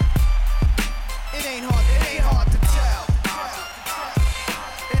 It ain't hard to tell. It ain't hard to tell.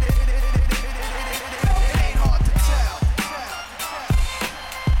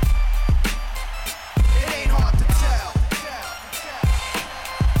 It ain't hard to tell.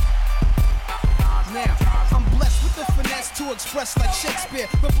 Now, I'm blessed with the finesse to express like Shakespeare.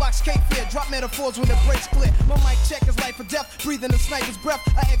 The blocks can't fear, drop metaphors when it breaks clear. My mic check is life or death, breathing a sniper's breath.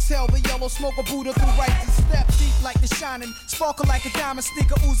 I exhale the yellow smoke of Buddha through righteous steps. Deep like the shining, sparkle like a diamond.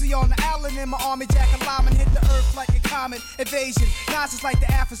 Sneaker Uzi on the island in my army jacket. Lineman hit the earth like a comet. Invasion, Nas is like the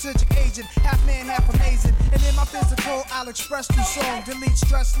Afrocentric agent. Half man, half amazing. And in my physical, I'll express through song. Delete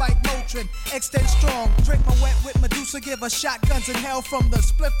stress like Motrin, extend strong. Drink my wet with Medusa, give her shotguns in hell from the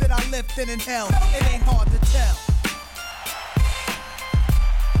spliff that I lift and inhale. It ain't hard to tell.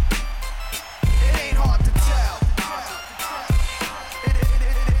 It ain't hard to tell. It ain't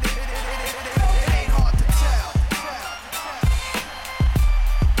hard to tell.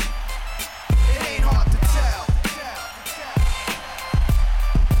 It ain't hard to tell.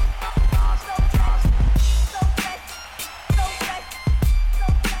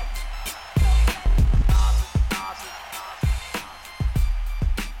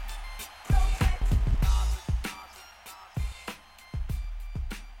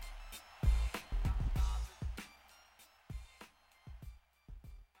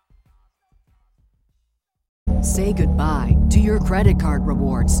 Say goodbye to your credit card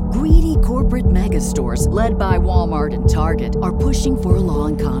rewards. Greedy corporate mega stores, led by Walmart and Target, are pushing for a law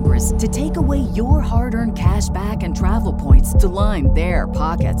in Congress to take away your hard-earned cash back and travel points to line their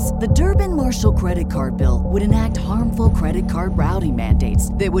pockets. The Durbin-Marshall credit card bill would enact harmful credit card routing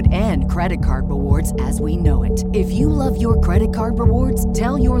mandates that would end credit card rewards as we know it. If you love your credit card rewards,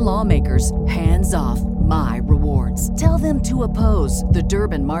 tell your lawmakers, hands off my rewards. Tell them to oppose the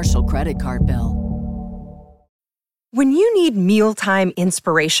Durbin-Marshall credit card bill. When you need mealtime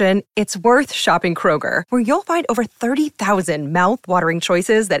inspiration, it's worth shopping Kroger, where you'll find over 30,000 mouth-watering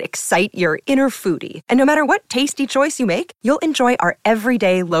choices that excite your inner foodie. And no matter what tasty choice you make, you'll enjoy our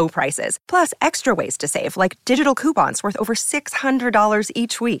everyday low prices, plus extra ways to save, like digital coupons worth over $600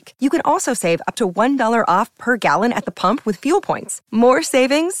 each week. You can also save up to $1 off per gallon at the pump with fuel points. More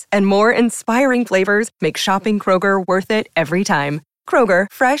savings and more inspiring flavors make shopping Kroger worth it every time. Kroger,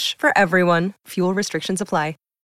 fresh for everyone. Fuel restrictions apply.